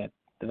 indicating that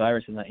the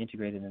virus is not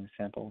integrated in the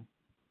sample.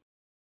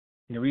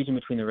 In the region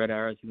between the red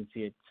arrows, you can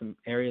see some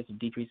areas of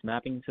decreased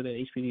mapping to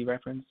the HPV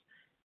reference,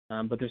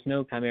 but there's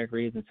no chimeric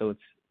reads, and so it's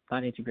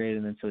not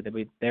integrated, and so that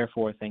we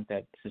therefore think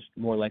that this is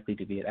more likely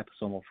to be an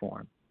episomal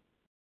form.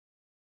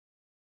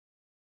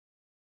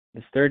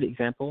 This third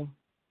example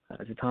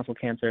is a tonsil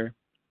cancer.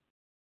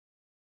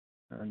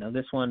 Now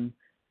this one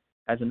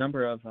has a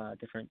number of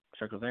different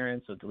structural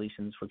variants, so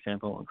deletions, for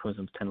example, on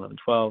chromosomes 10, 11,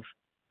 12,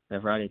 and a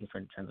variety of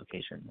different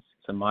translocations,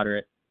 some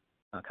moderate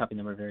copy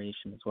number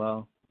variation as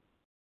well.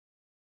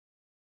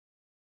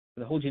 For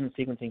the whole genome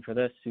sequencing for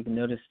this, you can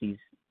notice these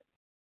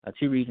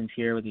two regions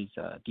here with these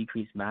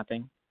decreased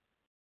mapping.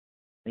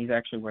 These are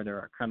actually where there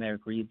are chimeric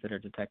reads that are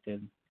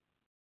detected.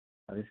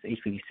 This is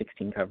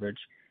HPV16 coverage.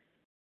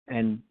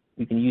 And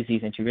we can use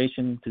these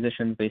integration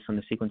positions based on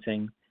the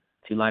sequencing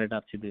to line it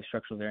up to the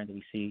structural variant that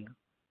we see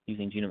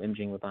using genome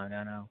imaging with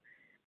Bionano.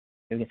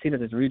 And we can see that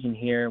there's a region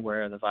here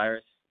where the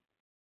virus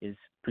is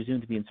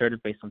presumed to be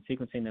inserted based on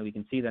sequencing, that we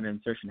can see that an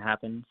insertion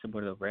happened,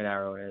 similar to the red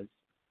arrow is.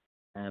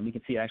 And we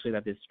can see actually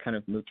that this kind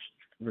of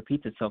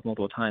repeats itself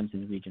multiple times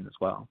in the region as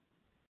well.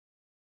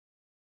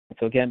 And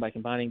so again, by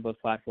combining both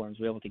platforms,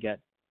 we're able to get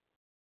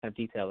kind of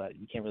detail that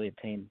you can't really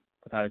obtain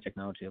with either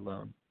technology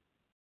alone.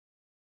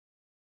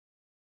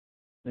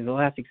 And the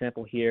last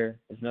example here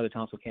is another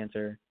tonsil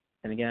cancer.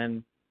 And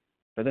again,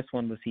 for this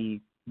one, we'll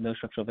see no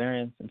structural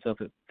variants. And so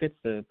if it fits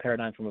the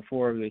paradigm from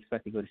before, we would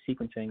expect to go to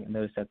sequencing and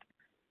notice that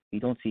we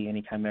don't see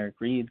any chimeric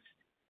reads.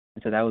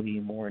 And so that would be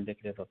more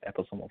indicative of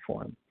episomal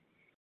form.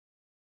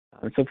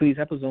 And so for these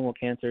episomal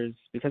cancers,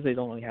 because they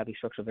don't really have these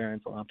structural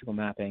variants or optical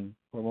mapping,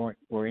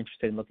 we're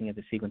interested in looking at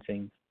the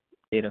sequencing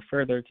data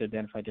further to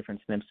identify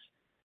different SNPs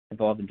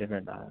involved in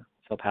different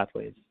cell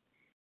pathways.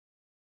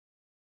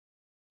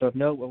 So of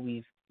note, what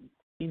we've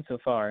seen so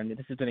far, and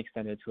this has been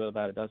extended to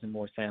about a dozen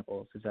more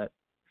samples, is that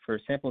for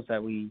samples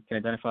that we can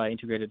identify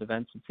integrated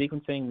events with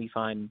sequencing, we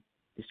find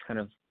this kind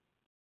of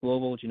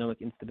global genomic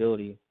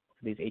instability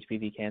for these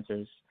HPV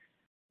cancers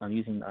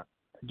using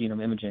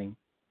genome imaging.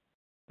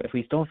 But if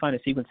we don't find a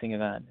sequencing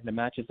event and it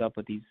matches up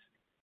with these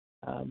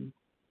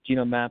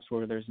genome maps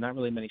where there's not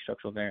really many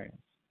structural variants,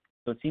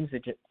 so it seems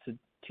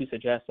to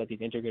suggest that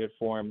these integrated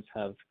forms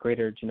have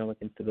greater genomic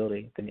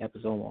instability than the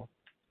episomal.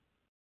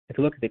 If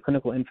you look at the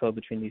clinical info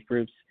between these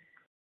groups,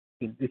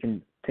 we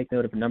can take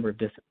note of a number of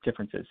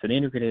differences. So the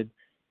integrated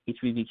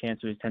HPV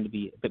cancers tend to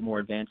be a bit more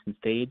advanced in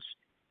stage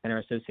and are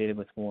associated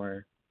with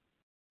more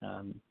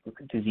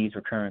disease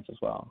recurrence as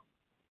well.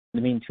 The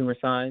mean tumor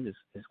size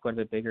is quite a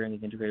bit bigger in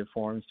these integrated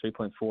forms,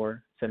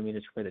 3.4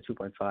 centimeters compared to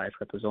 2.5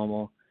 for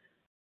episomal,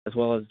 as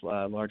well as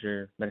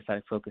larger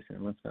metastatic focus in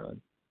the lymph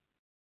node.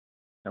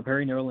 Now,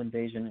 perineural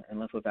invasion and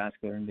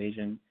lymphovascular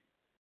invasion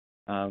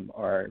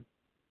are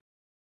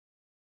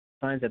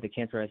signs that the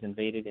cancer has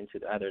invaded into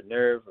either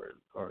nerve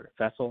or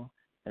vessel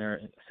and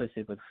are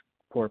associated with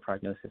poor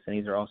prognosis, and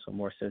these are also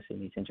more associated in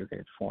these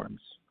integrated forms.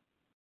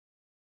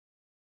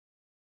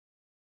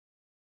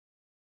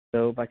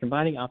 So by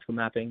combining optical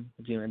mapping,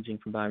 genome imaging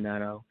from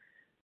Bionano,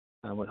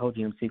 with whole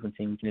genome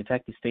sequencing, we can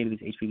detect the state of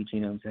these HPV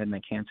genomes in head and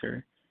neck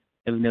cancer.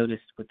 And we've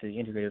noticed with the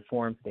integrated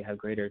forms, they have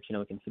greater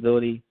genomic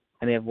instability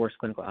and they have worse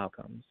clinical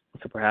outcomes.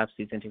 So perhaps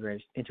these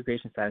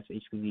integration status of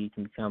HPV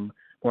can become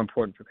more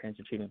important for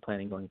cancer treatment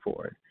planning going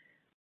forward.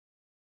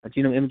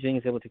 Genome imaging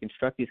is able to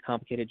construct these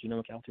complicated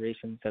genomic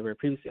alterations that were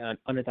previously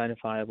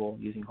unidentifiable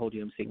using whole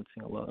genome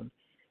sequencing alone.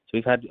 So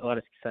we've had a lot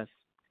of success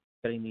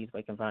studying these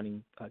by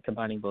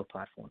combining both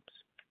platforms.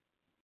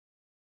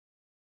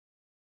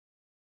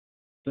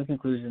 So in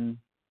conclusion,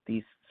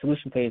 the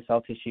solution phase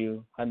cell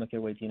tissue high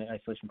molecular weight DNA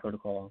isolation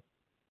protocol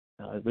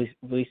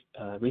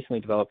recently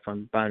developed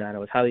from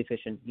Bionano is highly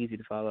efficient, easy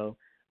to follow,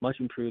 much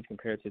improved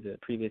compared to the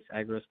previous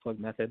agarose plug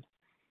method.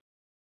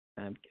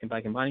 And by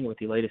combining it with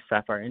the latest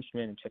Sapphire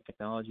instrument and chip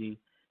technology,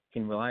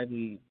 can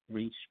reliably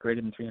reach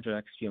greater than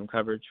 300x genome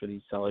coverage for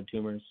these solid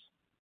tumors.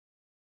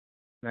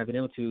 And I've been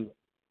able to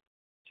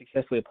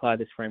successfully apply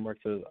this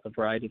framework to a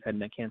variety of head and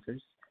neck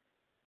cancers.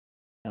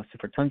 Now, so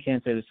for tongue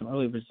cancer, there's some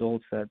early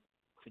results that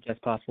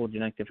suggest possible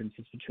genetic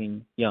differences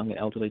between young and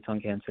elderly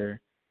tongue cancer.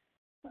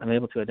 I'm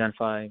able to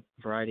identify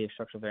a variety of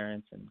structural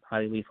variants in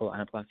highly lethal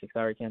anaplastic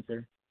thyroid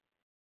cancer.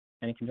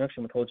 And in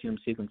conjunction with whole genome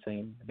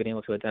sequencing, I've been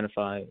able to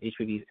identify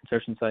HPV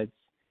insertion sites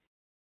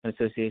in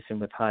association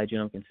with high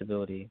genomic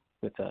instability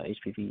with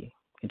HPV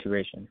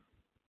integration.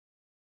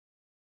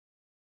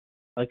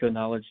 I'd like to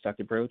acknowledge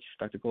Dr. Broach,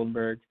 Dr.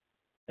 Goldenberg,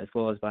 as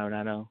well as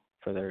Bionano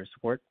for their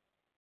support.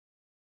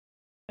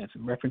 I have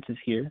some references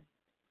here.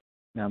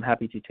 Now I'm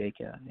happy to take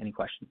any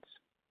questions.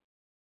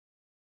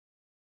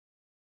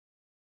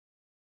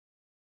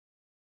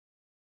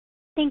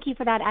 Thank you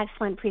for that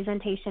excellent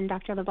presentation,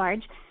 Dr.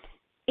 Labarge.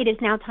 It is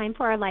now time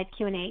for our live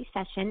Q&A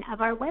session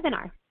of our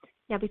webinar.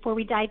 Now, before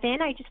we dive in,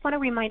 I just want to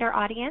remind our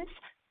audience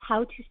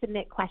how to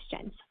submit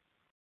questions.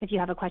 If you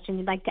have a question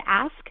you'd like to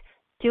ask,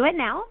 do it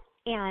now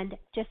and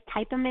just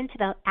type them into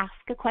the Ask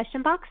a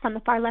Question box on the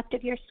far left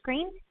of your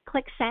screen.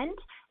 Click Send,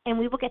 and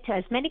we will get to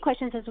as many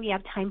questions as we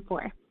have time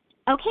for.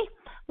 Okay,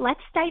 let's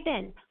dive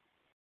in.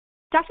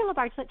 Dr.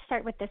 Labarge, let's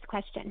start with this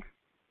question.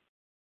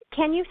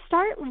 Can you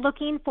start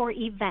looking for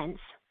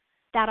events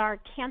that are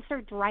cancer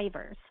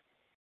drivers?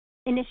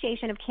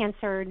 Initiation of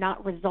cancer,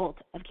 not result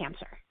of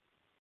cancer.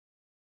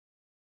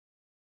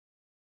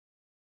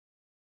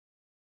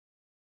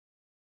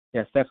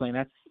 Yes, definitely.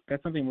 And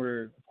that's something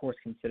we're, of course,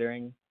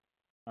 considering.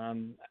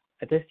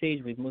 At this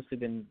stage, we've mostly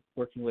been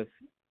working with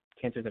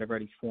cancers that have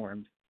already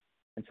formed.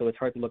 And so it's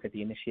hard to look at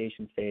the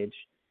initiation stage.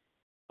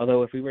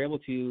 Although if we were able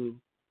to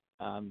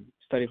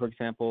study, for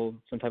example,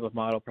 some type of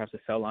model, perhaps a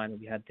cell line, where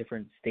we had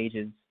different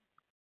stages,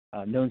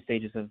 known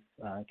stages of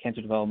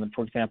cancer development.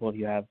 For example, if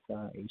you have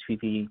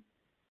HPV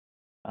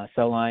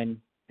cell line,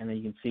 and then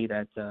you can see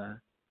that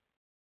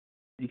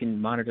you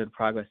can monitor the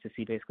progress to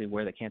see basically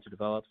where the cancer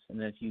develops. And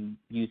then if you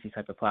use these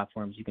type of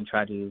platforms, you can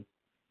try to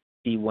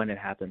see when it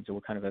happens or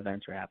what kind of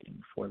events are happening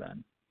before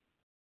then.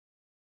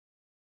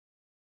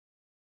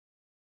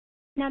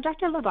 Now,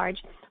 Dr. Labarge,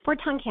 for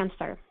tongue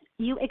cancer,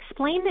 you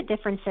explain the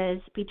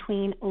differences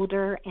between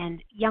older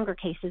and younger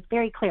cases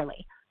very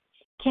clearly.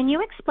 Can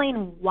you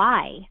explain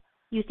why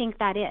you think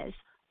that is?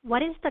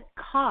 What is the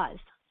cause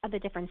of the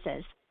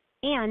differences?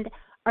 And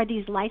are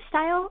these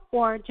lifestyle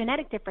or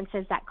genetic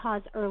differences that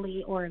cause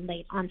early or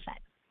late onset?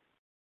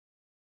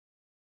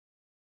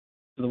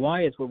 So the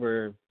why is what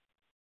we're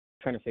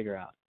trying to figure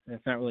out. And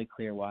it's not really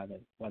clear why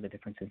the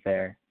difference is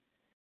there.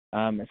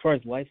 As far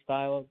as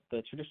lifestyle,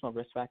 the traditional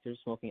risk factors,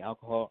 smoking,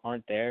 alcohol,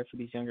 aren't there for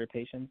these younger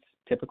patients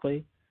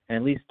typically, and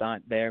at least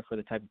not there for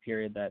the type of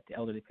period that the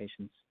elderly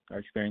patients are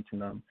experiencing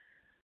them.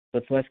 So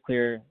it's less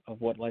clear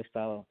of what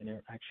lifestyle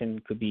interaction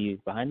could be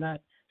behind that.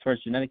 As far as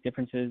genetic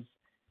differences,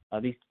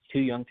 these two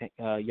young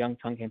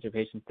tongue cancer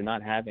patients did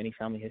not have any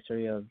family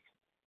history of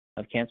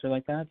cancer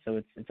like that, so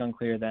it's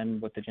unclear then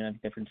what the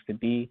genetic difference could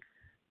be.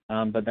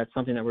 But that's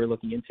something that we're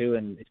looking into,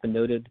 and it's been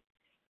noted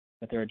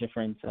that there are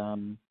different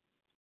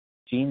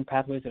gene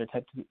pathways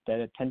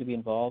that tend to be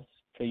involved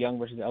for young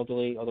versus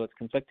elderly, although it's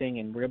conflicting,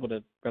 and we're able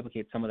to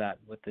replicate some of that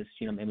with this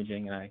genome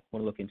imaging, and I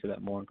want to look into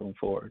that more going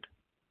forward.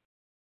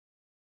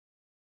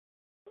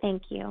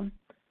 Thank you.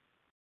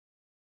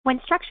 When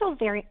structural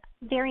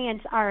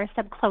variants are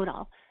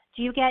subclonal,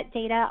 do you get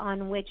data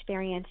on which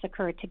variants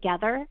occur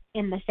together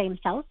in the same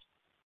cells?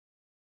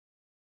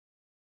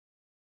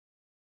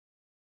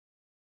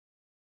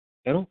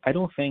 I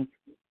don't think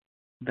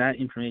that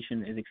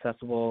information is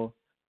accessible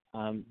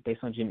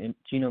based on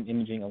genome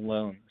imaging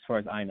alone, as far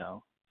as I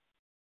know.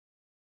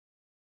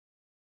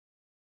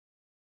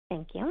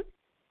 Thank you.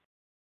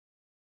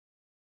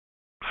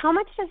 How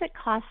much does it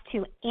cost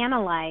to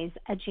analyze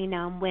a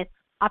genome with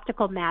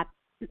optical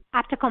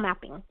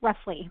mapping,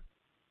 roughly?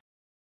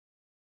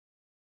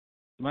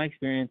 In my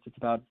experience, it's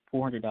about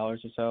 $400 or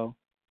so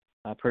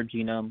per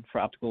genome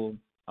for optical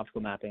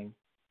mapping.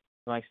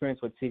 My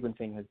experience with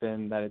sequencing has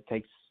been that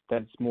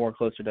it's more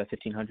closer to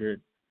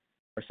 $1,500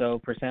 or so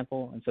per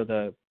sample, and so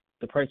the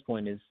price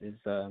point is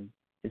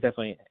is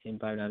definitely in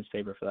Bionano's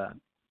favor for that.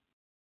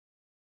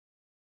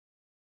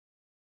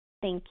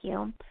 Thank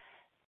you.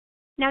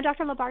 Now,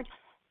 Dr. Labarge,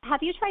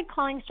 have you tried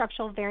calling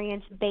structural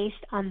variants based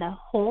on the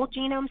whole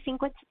genome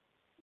sequence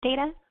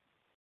data?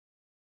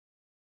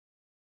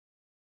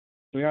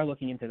 We are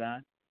looking into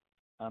that,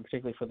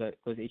 particularly for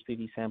those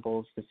HPV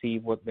samples, to see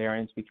what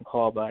variants we can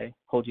call by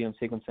whole genome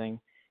sequencing.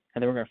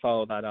 And then we're going to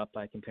follow that up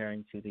by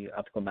comparing to the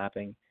optical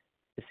mapping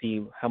to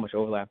see how much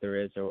overlap there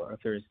is, or if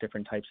there's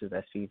different types of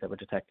SVs that we're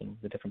detecting,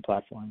 the different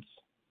platforms.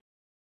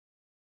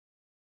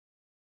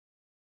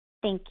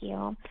 Thank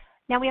you.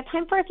 Now we have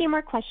time for a few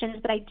more questions,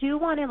 but I do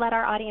want to let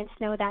our audience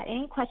know that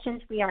any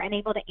questions we are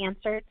unable to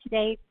answer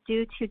today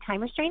due to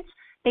time restraints,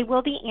 they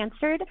will be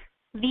answered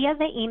via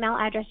the email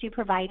address you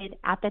provided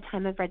at the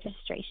time of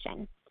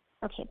registration.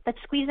 Okay, let's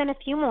squeeze in a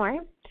few more.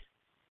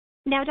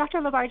 Now, Dr.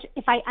 Labarge,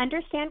 if I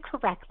understand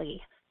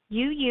correctly,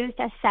 you used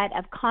a set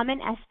of common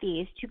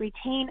SVs to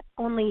retain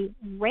only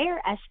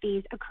rare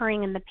SVs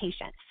occurring in the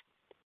patients.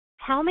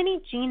 How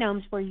many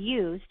genomes were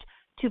used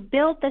to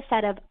build the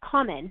set of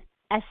common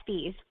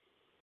SVs,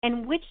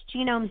 and which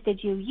genomes did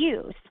you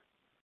use?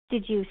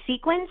 Did you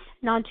sequence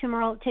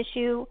non-tumoral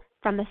tissue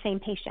from the same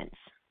patients?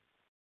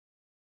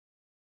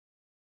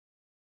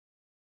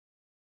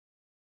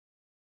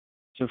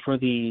 So for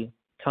the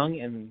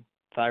tongue and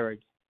thyroid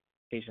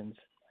patients,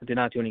 I did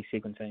not do any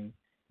sequencing.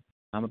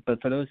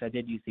 But for those, I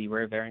did use the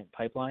rare variant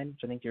pipeline,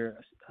 which I think you're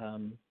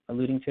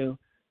alluding to.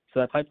 So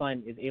that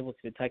pipeline is able to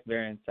detect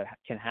variants that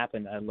can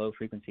happen at low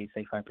frequency,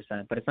 say 5%,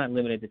 but it's not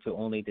limited to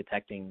only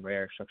detecting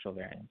rare structural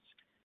variants.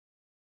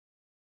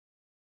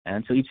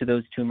 And so each of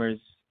those tumors,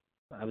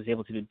 I was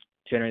able to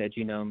generate a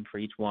genome for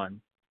each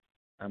one,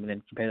 and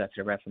then compare that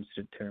to the reference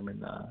to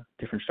determine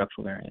different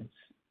structural variants.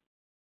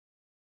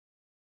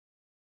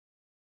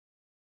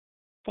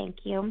 Thank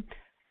you.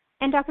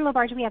 And Dr.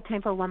 Labarge, we have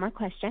time for one more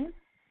question.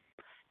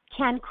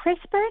 Can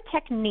CRISPR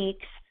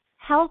techniques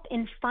help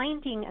in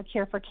finding a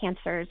cure for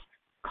cancers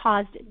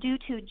caused due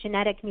to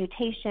genetic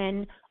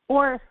mutation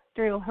or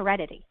through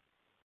heredity?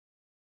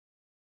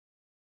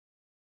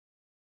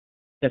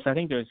 Yes, I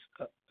think there's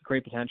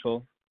great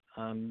potential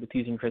with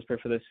using CRISPR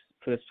for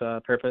this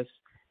purpose.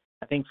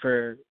 I think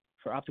for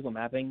optical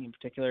mapping in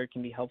particular, it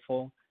can be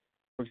helpful.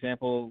 For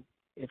example,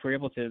 if we're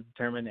able to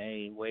determine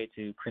a way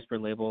to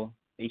CRISPR label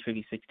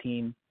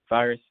HPV-16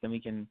 virus, then we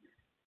can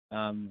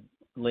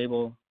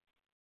label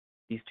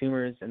these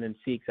tumors and then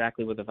see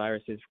exactly what the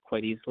virus is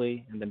quite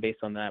easily. And then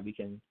based on that, we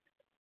can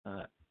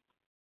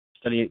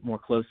study it more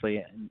closely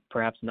and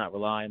perhaps not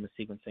rely on the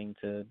sequencing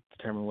to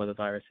determine what the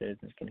virus is,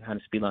 and it can kind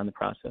of speedline the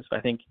process. But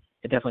I think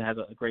it definitely has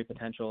a great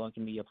potential and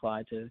can be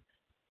applied to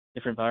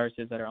different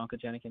viruses that are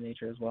oncogenic in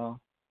nature as well.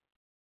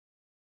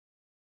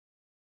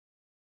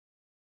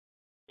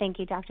 Thank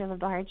you, Dr.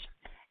 Labarge.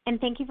 And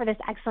thank you for this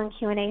excellent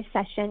Q&A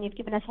session. You've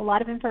given us a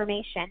lot of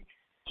information.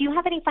 Do you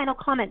have any final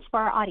comments for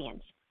our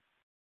audience?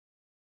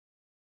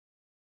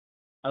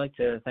 I'd like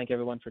to thank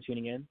everyone for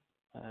tuning in.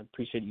 I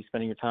appreciate you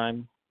spending your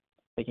time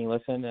taking a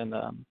listen, and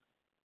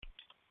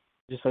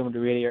just wanted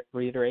to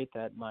reiterate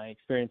that my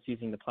experience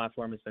using the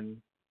platform has been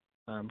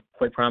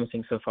quite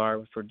promising so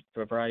far for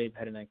a variety of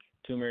head and neck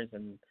tumors,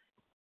 and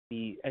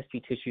the SP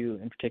tissue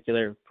in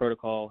particular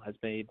protocol has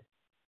made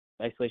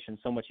isolation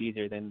so much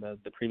easier than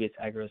the previous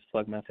agarose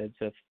plug method.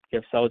 So if you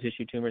have solid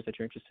tissue tumors that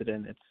you're interested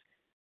in, it's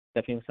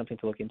definitely something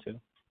to look into.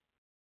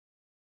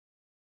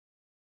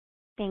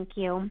 Thank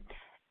you.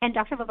 And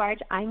Dr.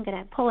 Labarge, I'm going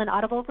to pull an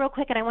audible real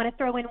quick, and I want to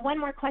throw in one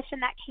more question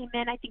that came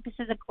in. I think this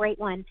is a great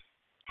one.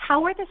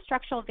 How are the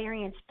structural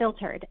variants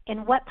filtered,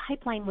 and what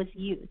pipeline was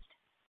used?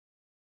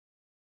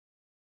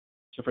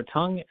 So for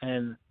tongue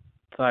and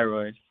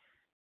thyroid,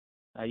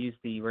 I used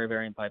the rare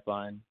variant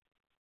pipeline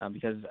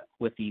because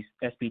with the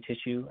SB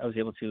tissue, I was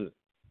able to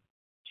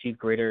achieve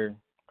greater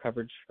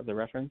coverage of the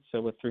reference.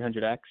 So with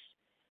 300x,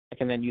 I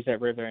can then use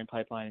that rare variant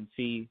pipeline and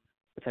see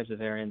what types of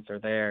variants are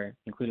there,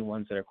 including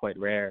ones that are quite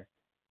rare,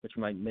 which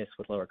we might miss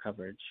with lower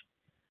coverage.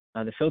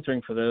 The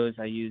filtering for those,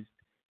 I used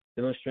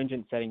the most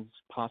stringent settings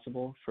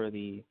possible for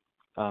the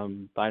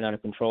Bionano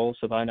control.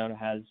 So Bionano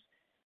has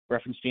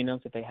reference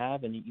genomes that they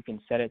have, and you can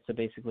set it so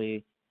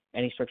basically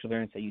any structural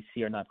variants that you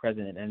see are not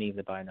present in any of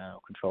the Bionano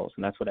controls,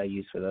 and that's what I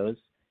use for those.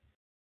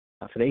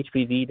 For the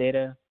HPV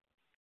data,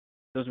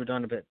 those were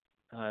done a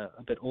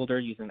bit older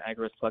using the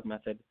agarose plug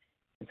method,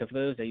 and so for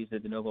those I used the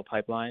de novo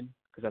pipeline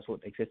because that's what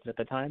existed at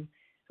the time.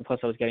 And plus,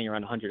 I was getting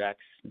around 100x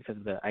because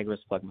of the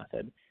agarose plug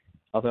method.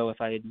 Although if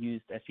I had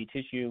used SC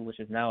tissue, which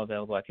is now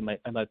available,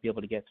 I might be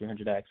able to get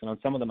 300x. And on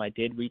some of them, I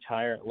did reach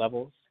higher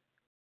levels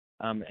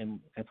and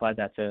applied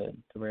that to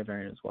the rare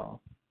variant as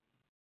well.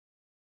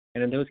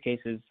 And in those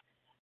cases,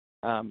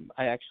 I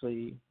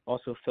actually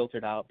also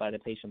filtered out by the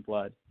patient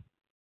blood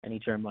any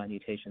germline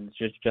mutations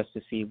just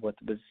to see what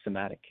was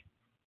somatic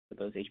for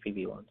those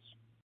HPV ones.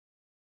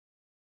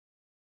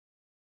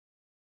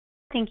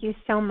 Thank you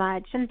so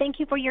much, and thank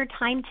you for your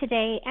time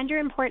today and your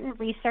important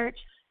research.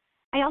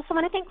 I also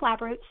want to thank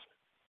LabRoots,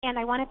 and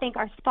I want to thank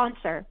our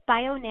sponsor,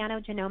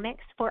 Bionano Genomics,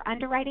 for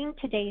underwriting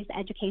today's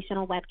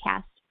educational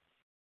webcast.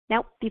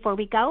 Now, before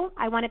we go,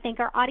 I want to thank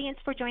our audience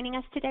for joining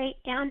us today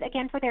and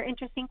again for their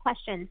interesting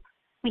questions.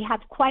 We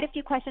have quite a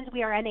few questions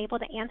we are unable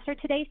to answer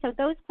today, so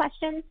those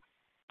questions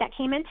that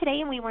came in today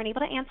and we weren't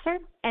able to answer,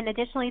 and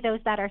additionally those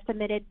that are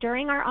submitted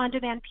during our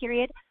on-demand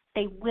period,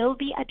 they will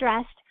be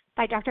addressed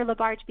by Dr.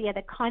 Labarge via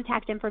the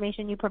contact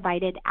information you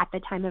provided at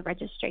the time of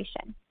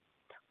registration.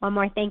 One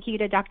more thank you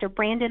to Dr.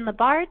 Brandon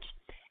Labarge,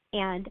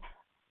 and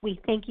we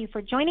thank you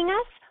for joining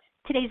us.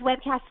 Today's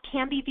webcast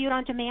can be viewed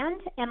on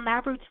demand, and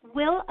LabRoots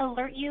will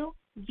alert you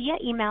via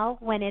email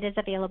when it is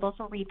available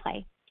for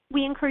replay.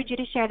 We encourage you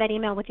to share that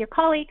email with your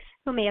colleagues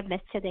who may have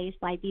missed today's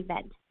live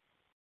event.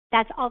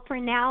 That's all for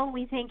now.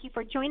 We thank you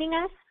for joining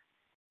us.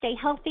 Stay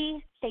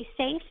healthy, stay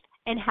safe,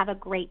 and have a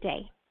great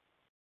day.